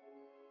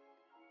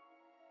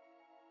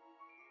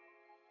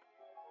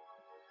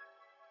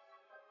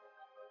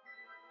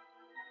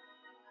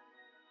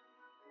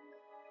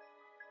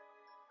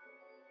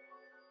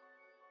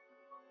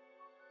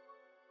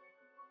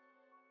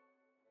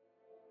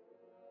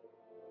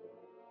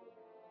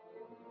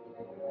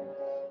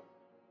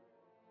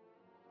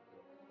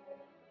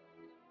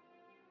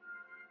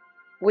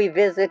 We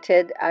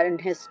visited an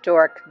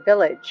historic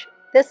village.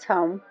 This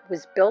home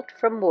was built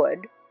from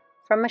wood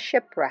from a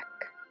shipwreck.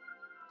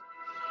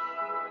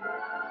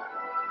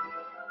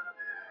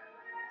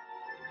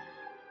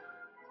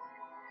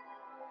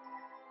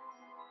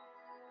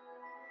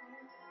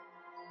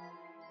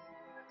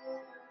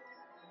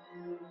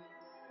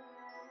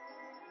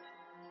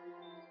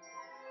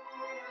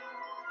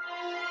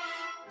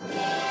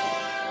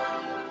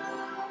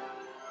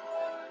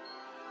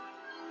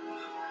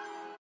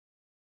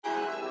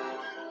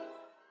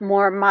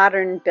 More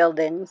modern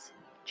buildings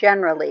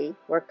generally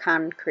were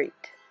concrete.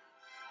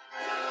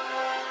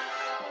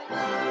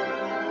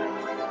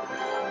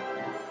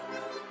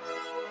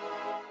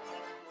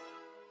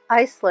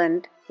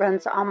 Iceland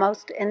runs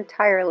almost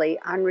entirely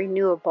on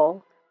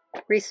renewable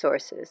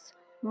resources,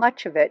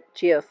 much of it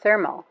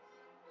geothermal.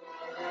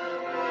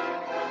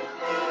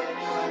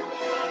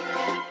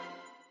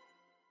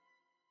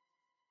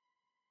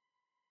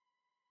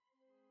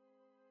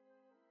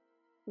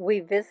 We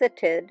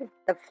visited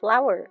the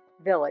Flower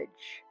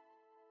Village,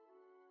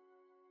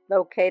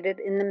 located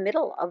in the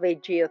middle of a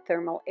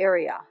geothermal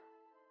area.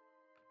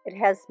 It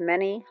has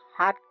many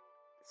hot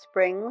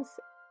springs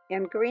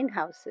and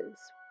greenhouses.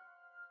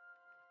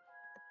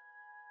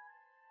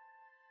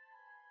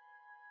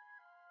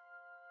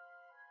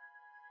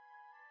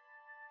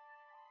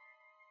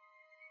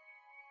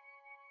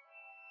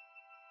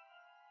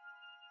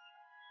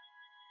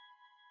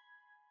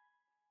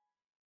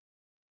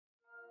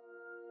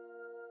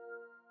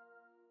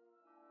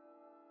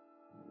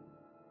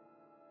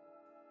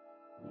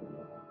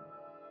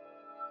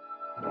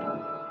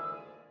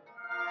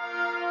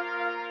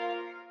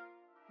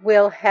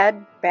 We'll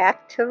head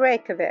back to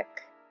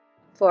Reykjavik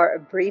for a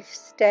brief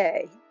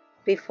stay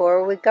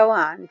before we go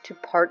on to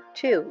part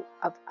 2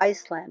 of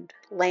Iceland,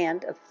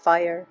 Land of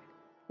Fire,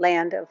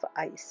 Land of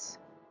Ice.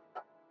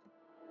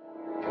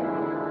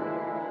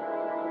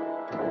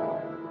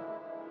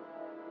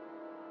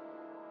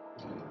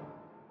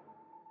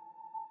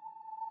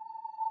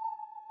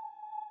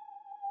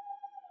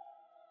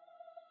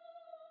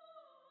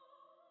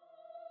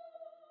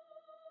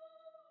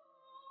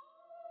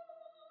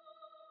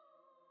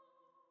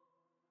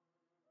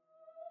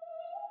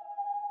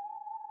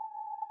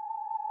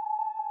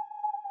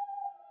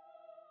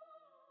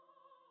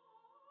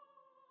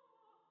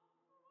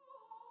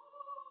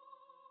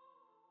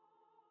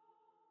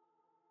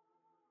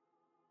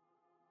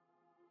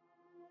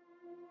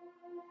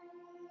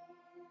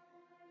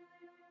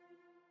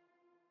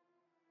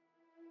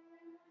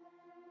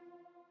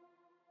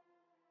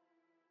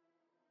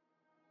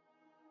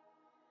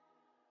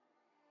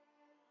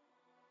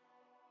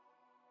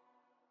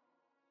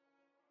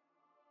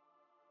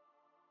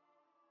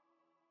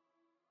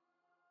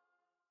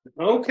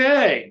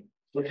 Okay,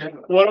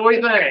 what do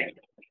we think?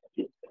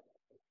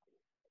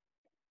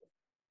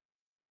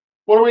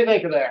 What do we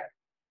think of that?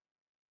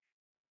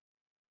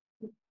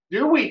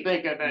 Do we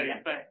think of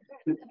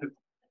anything?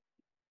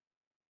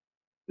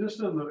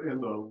 Just in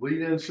the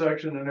lead-in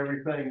section and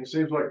everything, it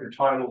seems like your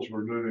titles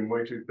were moving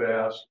way too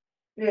fast.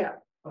 Yeah.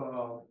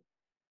 You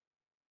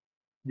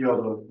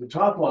know, the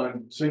top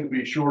line seemed to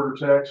be shorter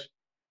text.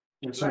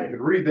 And so you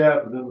could read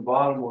that, but then the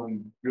bottom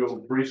one go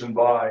breezing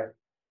by.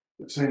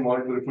 It seemed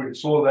like, but if we could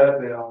slow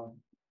that down,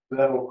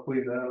 that'll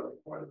clean that up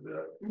quite a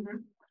bit.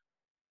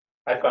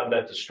 I found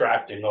that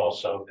distracting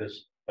also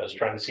because I was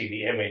trying to see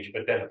the image,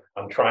 but then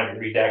I'm trying to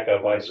read that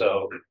go by,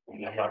 so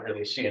I'm not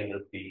really seeing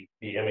the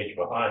image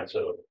behind.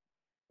 So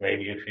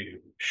maybe if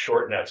you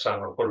shorten that some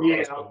or put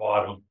it across the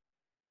bottom.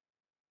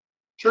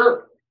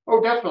 Sure.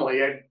 Oh,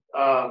 definitely.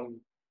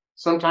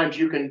 Sometimes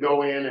you can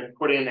go in and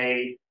put in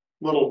a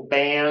little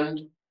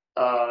band,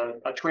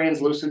 a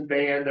translucent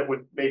band that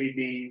would maybe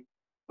be,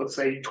 let's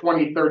say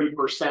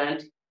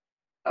 20-30%.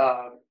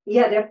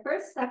 Yeah, their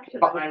first section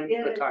Behind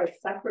is the a type.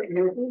 separate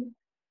movie.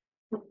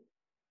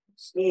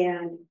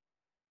 And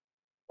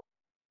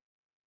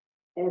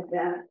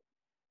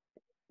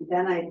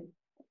then I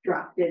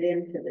dropped it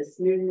into this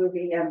new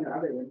movie and the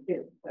other one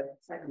too, the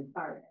second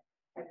part.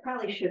 I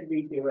probably should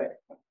redo it,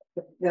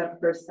 the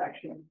first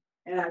section.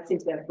 And I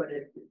think that's what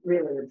it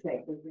really would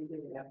take, was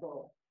redoing that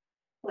whole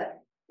clip.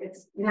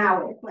 It's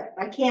now a clip.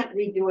 I can't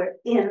redo it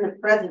in the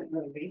present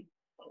movie.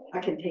 I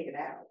can take it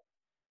out.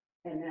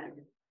 And then,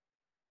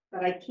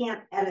 but I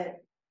can't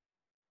edit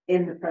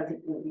in the present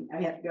movie.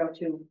 I have to go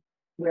to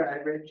where I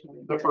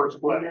originally The did first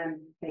clip. and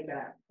then take it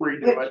out.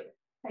 Redo it.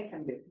 I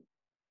can do.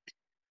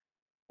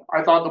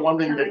 I thought the one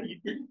thing that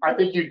I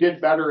think you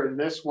did better in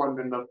this one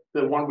than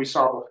the one we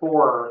saw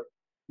before,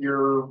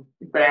 your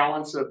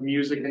balance of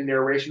music and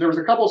narration. There was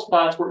a couple of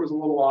spots where it was a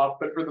little off,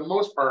 but for the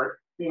most part,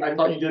 I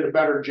thought you did a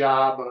better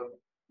job of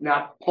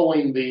not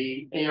pulling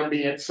the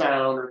ambient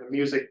sound or the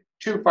music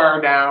too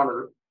far down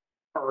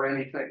or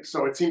anything.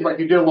 So it seemed like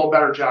you did a little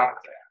better job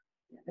of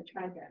that. I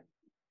tried that.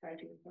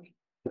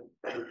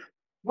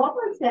 What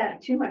was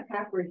that Too Much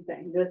Awkward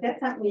thing? Was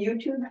that something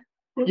YouTube?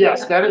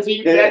 Yes, that is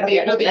the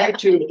end of the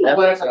YouTube.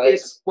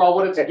 Well,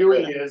 what it's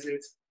doing is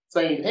it's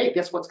saying, hey,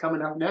 guess what's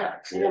coming up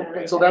next?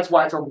 And so that's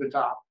why it's over the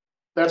top.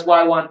 That's why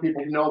I want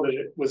people to know that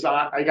it was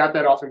on. I got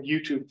that off of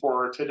YouTube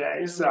for her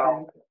today.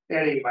 So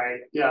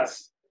anyway,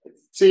 yes.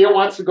 See, it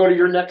wants to go to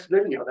your next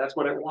video. That's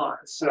what it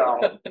wants.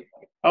 So,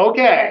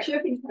 okay. It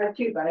should be part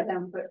two, but I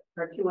haven't put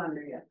part two on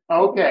there yet.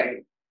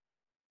 Okay.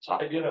 So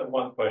I did have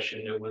one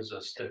question. It was a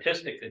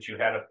statistic that you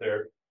had up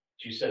there.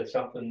 You said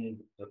something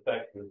to the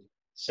effect of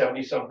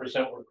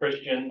 70-some% were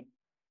Christian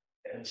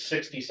and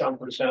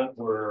 60-some%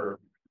 were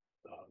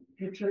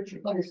Church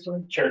of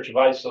Iceland. Church of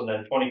Iceland,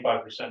 and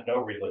 25% no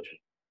religion.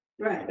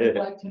 Right. I'd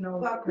like to know.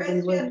 Well,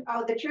 Christian,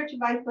 the Church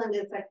of Iceland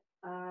is a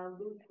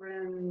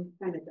Lutheran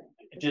kind of thing.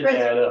 It didn't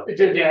add up. It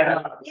didn't add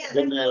up. Yeah,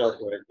 Didn't add up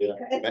right, yeah.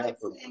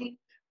 it's like saying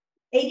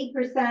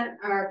 80%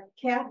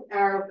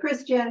 are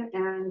Christian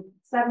and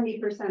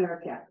 70%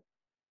 are Catholic.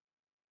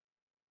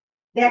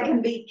 That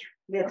can be,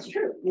 that's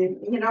true.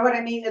 You know what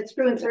I mean? It's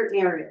true in certain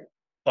areas.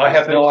 I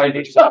have no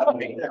idea.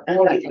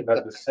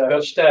 Those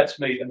Those stats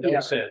made no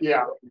sense.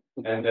 Yeah.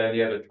 And then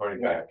the other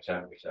 25%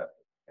 was up.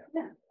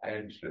 Yeah. I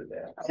understood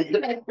that.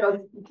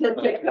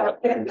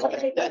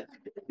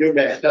 You're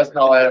bad. Doesn't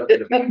all add up.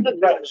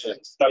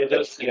 It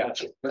does, yeah.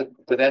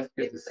 But that's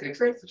good.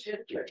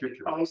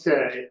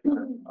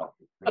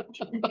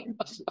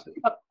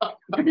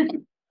 Okay.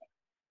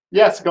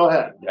 Yes, go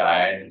ahead. Yeah,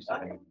 I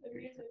understand. The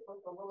music was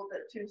a little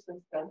bit too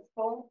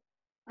suspenseful.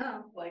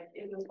 Like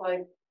it was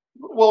like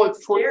Well,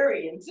 it's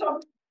scary and so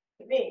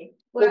to me.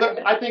 Well,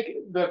 I think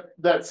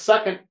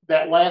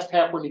that last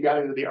half when you got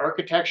into the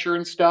architecture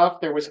and stuff,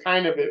 it was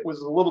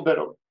a little bit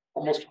of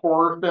almost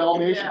horror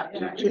film-ish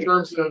in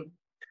terms of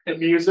the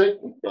music.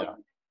 Yeah.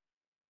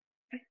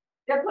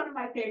 That's one of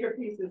my favorite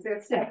pieces.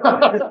 That's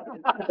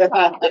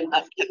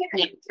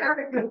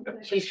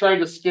She's trying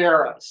to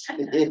scare us.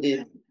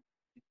 And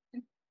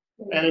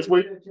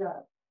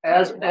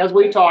as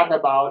we talk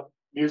about,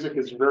 music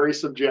is very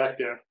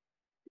subjective.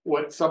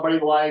 What somebody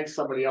likes,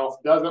 somebody else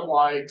doesn't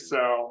like.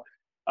 So,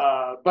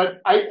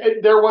 but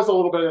there was a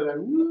little bit of that,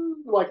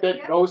 like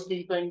that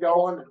ghosty thing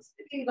going. It's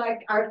supposed to be like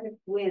Arctic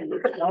Wind.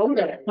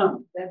 Okay.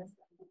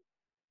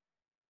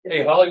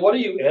 Hey, Holly, what are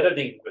you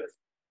editing with?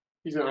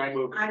 He's an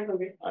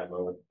iMovie.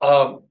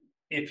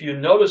 If you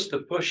notice, the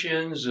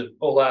push-ins and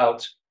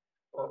pull-outs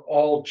are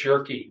all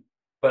jerky,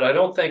 but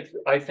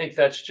I think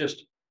that's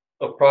just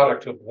a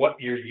product of what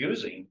you're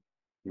using.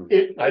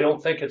 I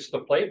don't think it's the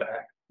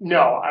playback.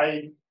 No,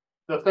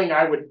 the thing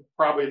I would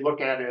probably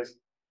look at is,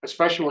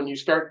 especially when you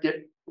start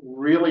getting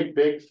really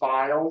big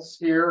files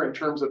here in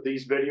terms of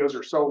these videos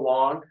are so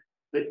long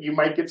that you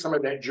might get some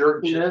of that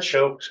jerkiness.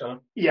 Chokes, huh?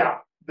 Yeah,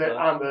 that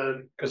on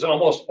the, because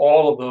almost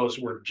all of those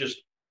were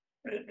just.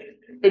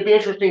 It'd be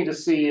interesting to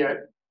see it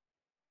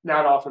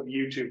not off of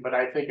YouTube, but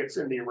I think it's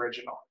in the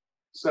original.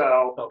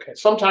 So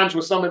sometimes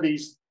with some of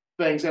these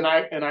things, and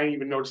I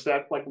even noticed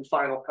that like in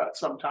Final Cut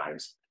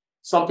sometimes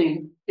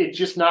it's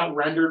just not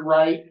rendered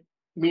right,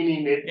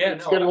 meaning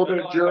it's got a little bit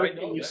of jerk,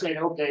 and you say,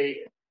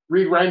 okay,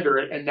 re-render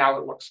it, and now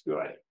it looks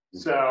good.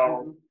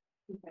 So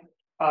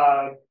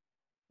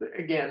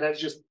again, that's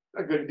just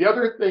a good. The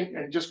other thing,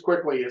 and just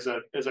quickly is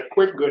a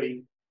quick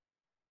goodie,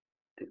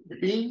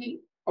 be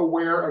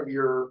aware of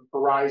your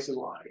horizon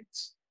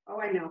lines.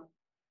 Oh, I know.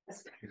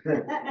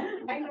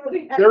 I know.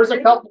 There's a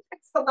couple.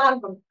 A lot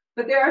of them,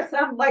 but there are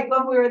some, like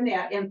when we were in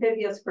that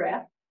amphibious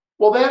craft.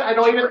 Well, I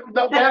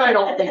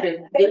don't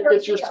think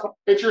it's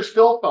your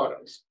still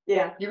photos.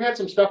 Yeah. You had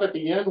some stuff at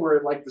the end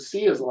where like the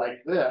sea is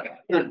like this.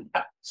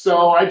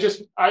 So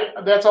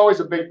that's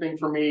always a big thing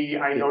for me.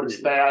 I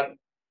noticed that.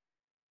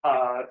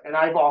 And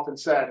I've often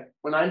said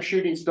when I'm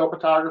shooting still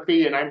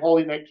photography and I'm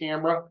holding that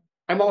camera,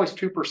 I'm always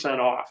 2%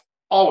 off.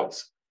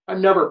 Always.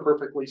 I'm never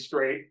perfectly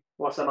straight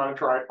unless I'm on a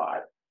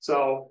tripod.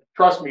 So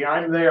trust me,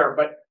 I'm there,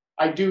 but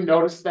I do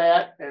notice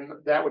that, and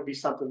that would be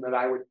something that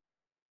I would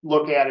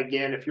look at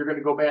again if you're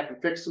gonna go back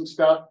and fix some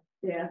stuff.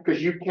 Yeah.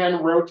 Cause you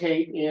can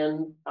rotate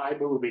in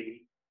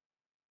iMovie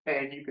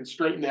and you can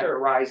straighten that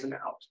horizon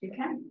out. You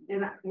can,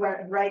 and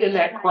right. In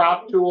that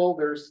crop tool,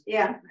 there's,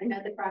 Yeah, I know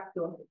the crop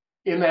tool.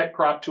 in that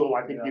crop tool,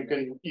 I think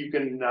you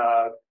can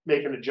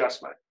make an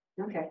adjustment.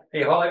 Okay.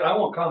 Hey, Holly, I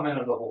won't comment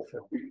on the whole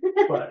film,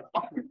 but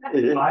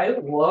I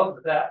love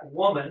that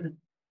woman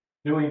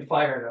doing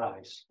Fire and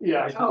Ice.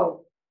 Yeah.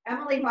 Oh,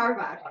 Emily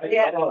Marbach.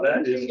 Oh,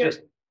 that is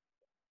just,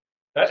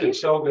 that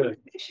is so good.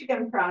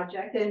 Michigan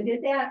project and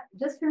did that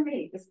just for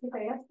me, just because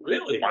I asked.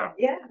 Really?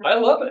 Yeah. I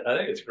love it. I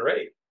think it's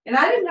great. And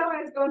I didn't know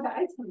I was going to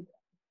Iceland.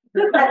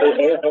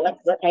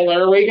 And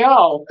there we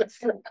go.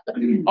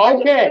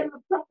 Okay.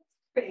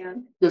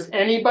 Fan. Does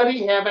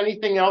anybody have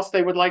anything else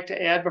they would like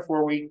to add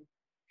before we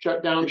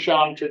shut down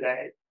shop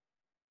today?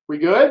 We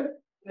good?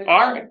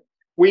 All right.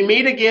 We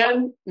meet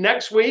again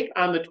next week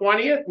on the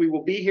 20th. We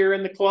will be here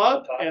in the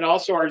club and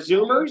also our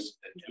Zoomers.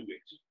 In 2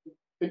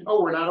 weeks.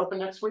 Oh, we're not open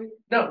next week?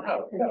 No.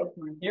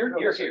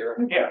 You're here.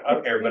 Yeah,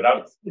 I'm here, but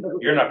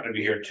you're not gonna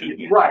be here 2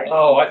 weeks. Right.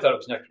 Oh, I thought it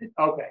was next week.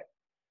 Okay.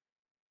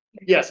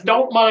 Yes,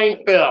 don't mind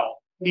Phil.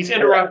 He's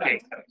interrupting.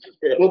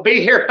 We'll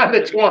be here on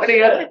the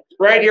 20th,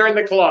 right here in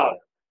the club.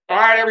 All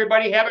right,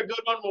 everybody, have a good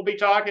one. We'll be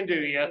talking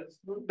to you.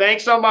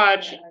 Thanks so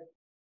much.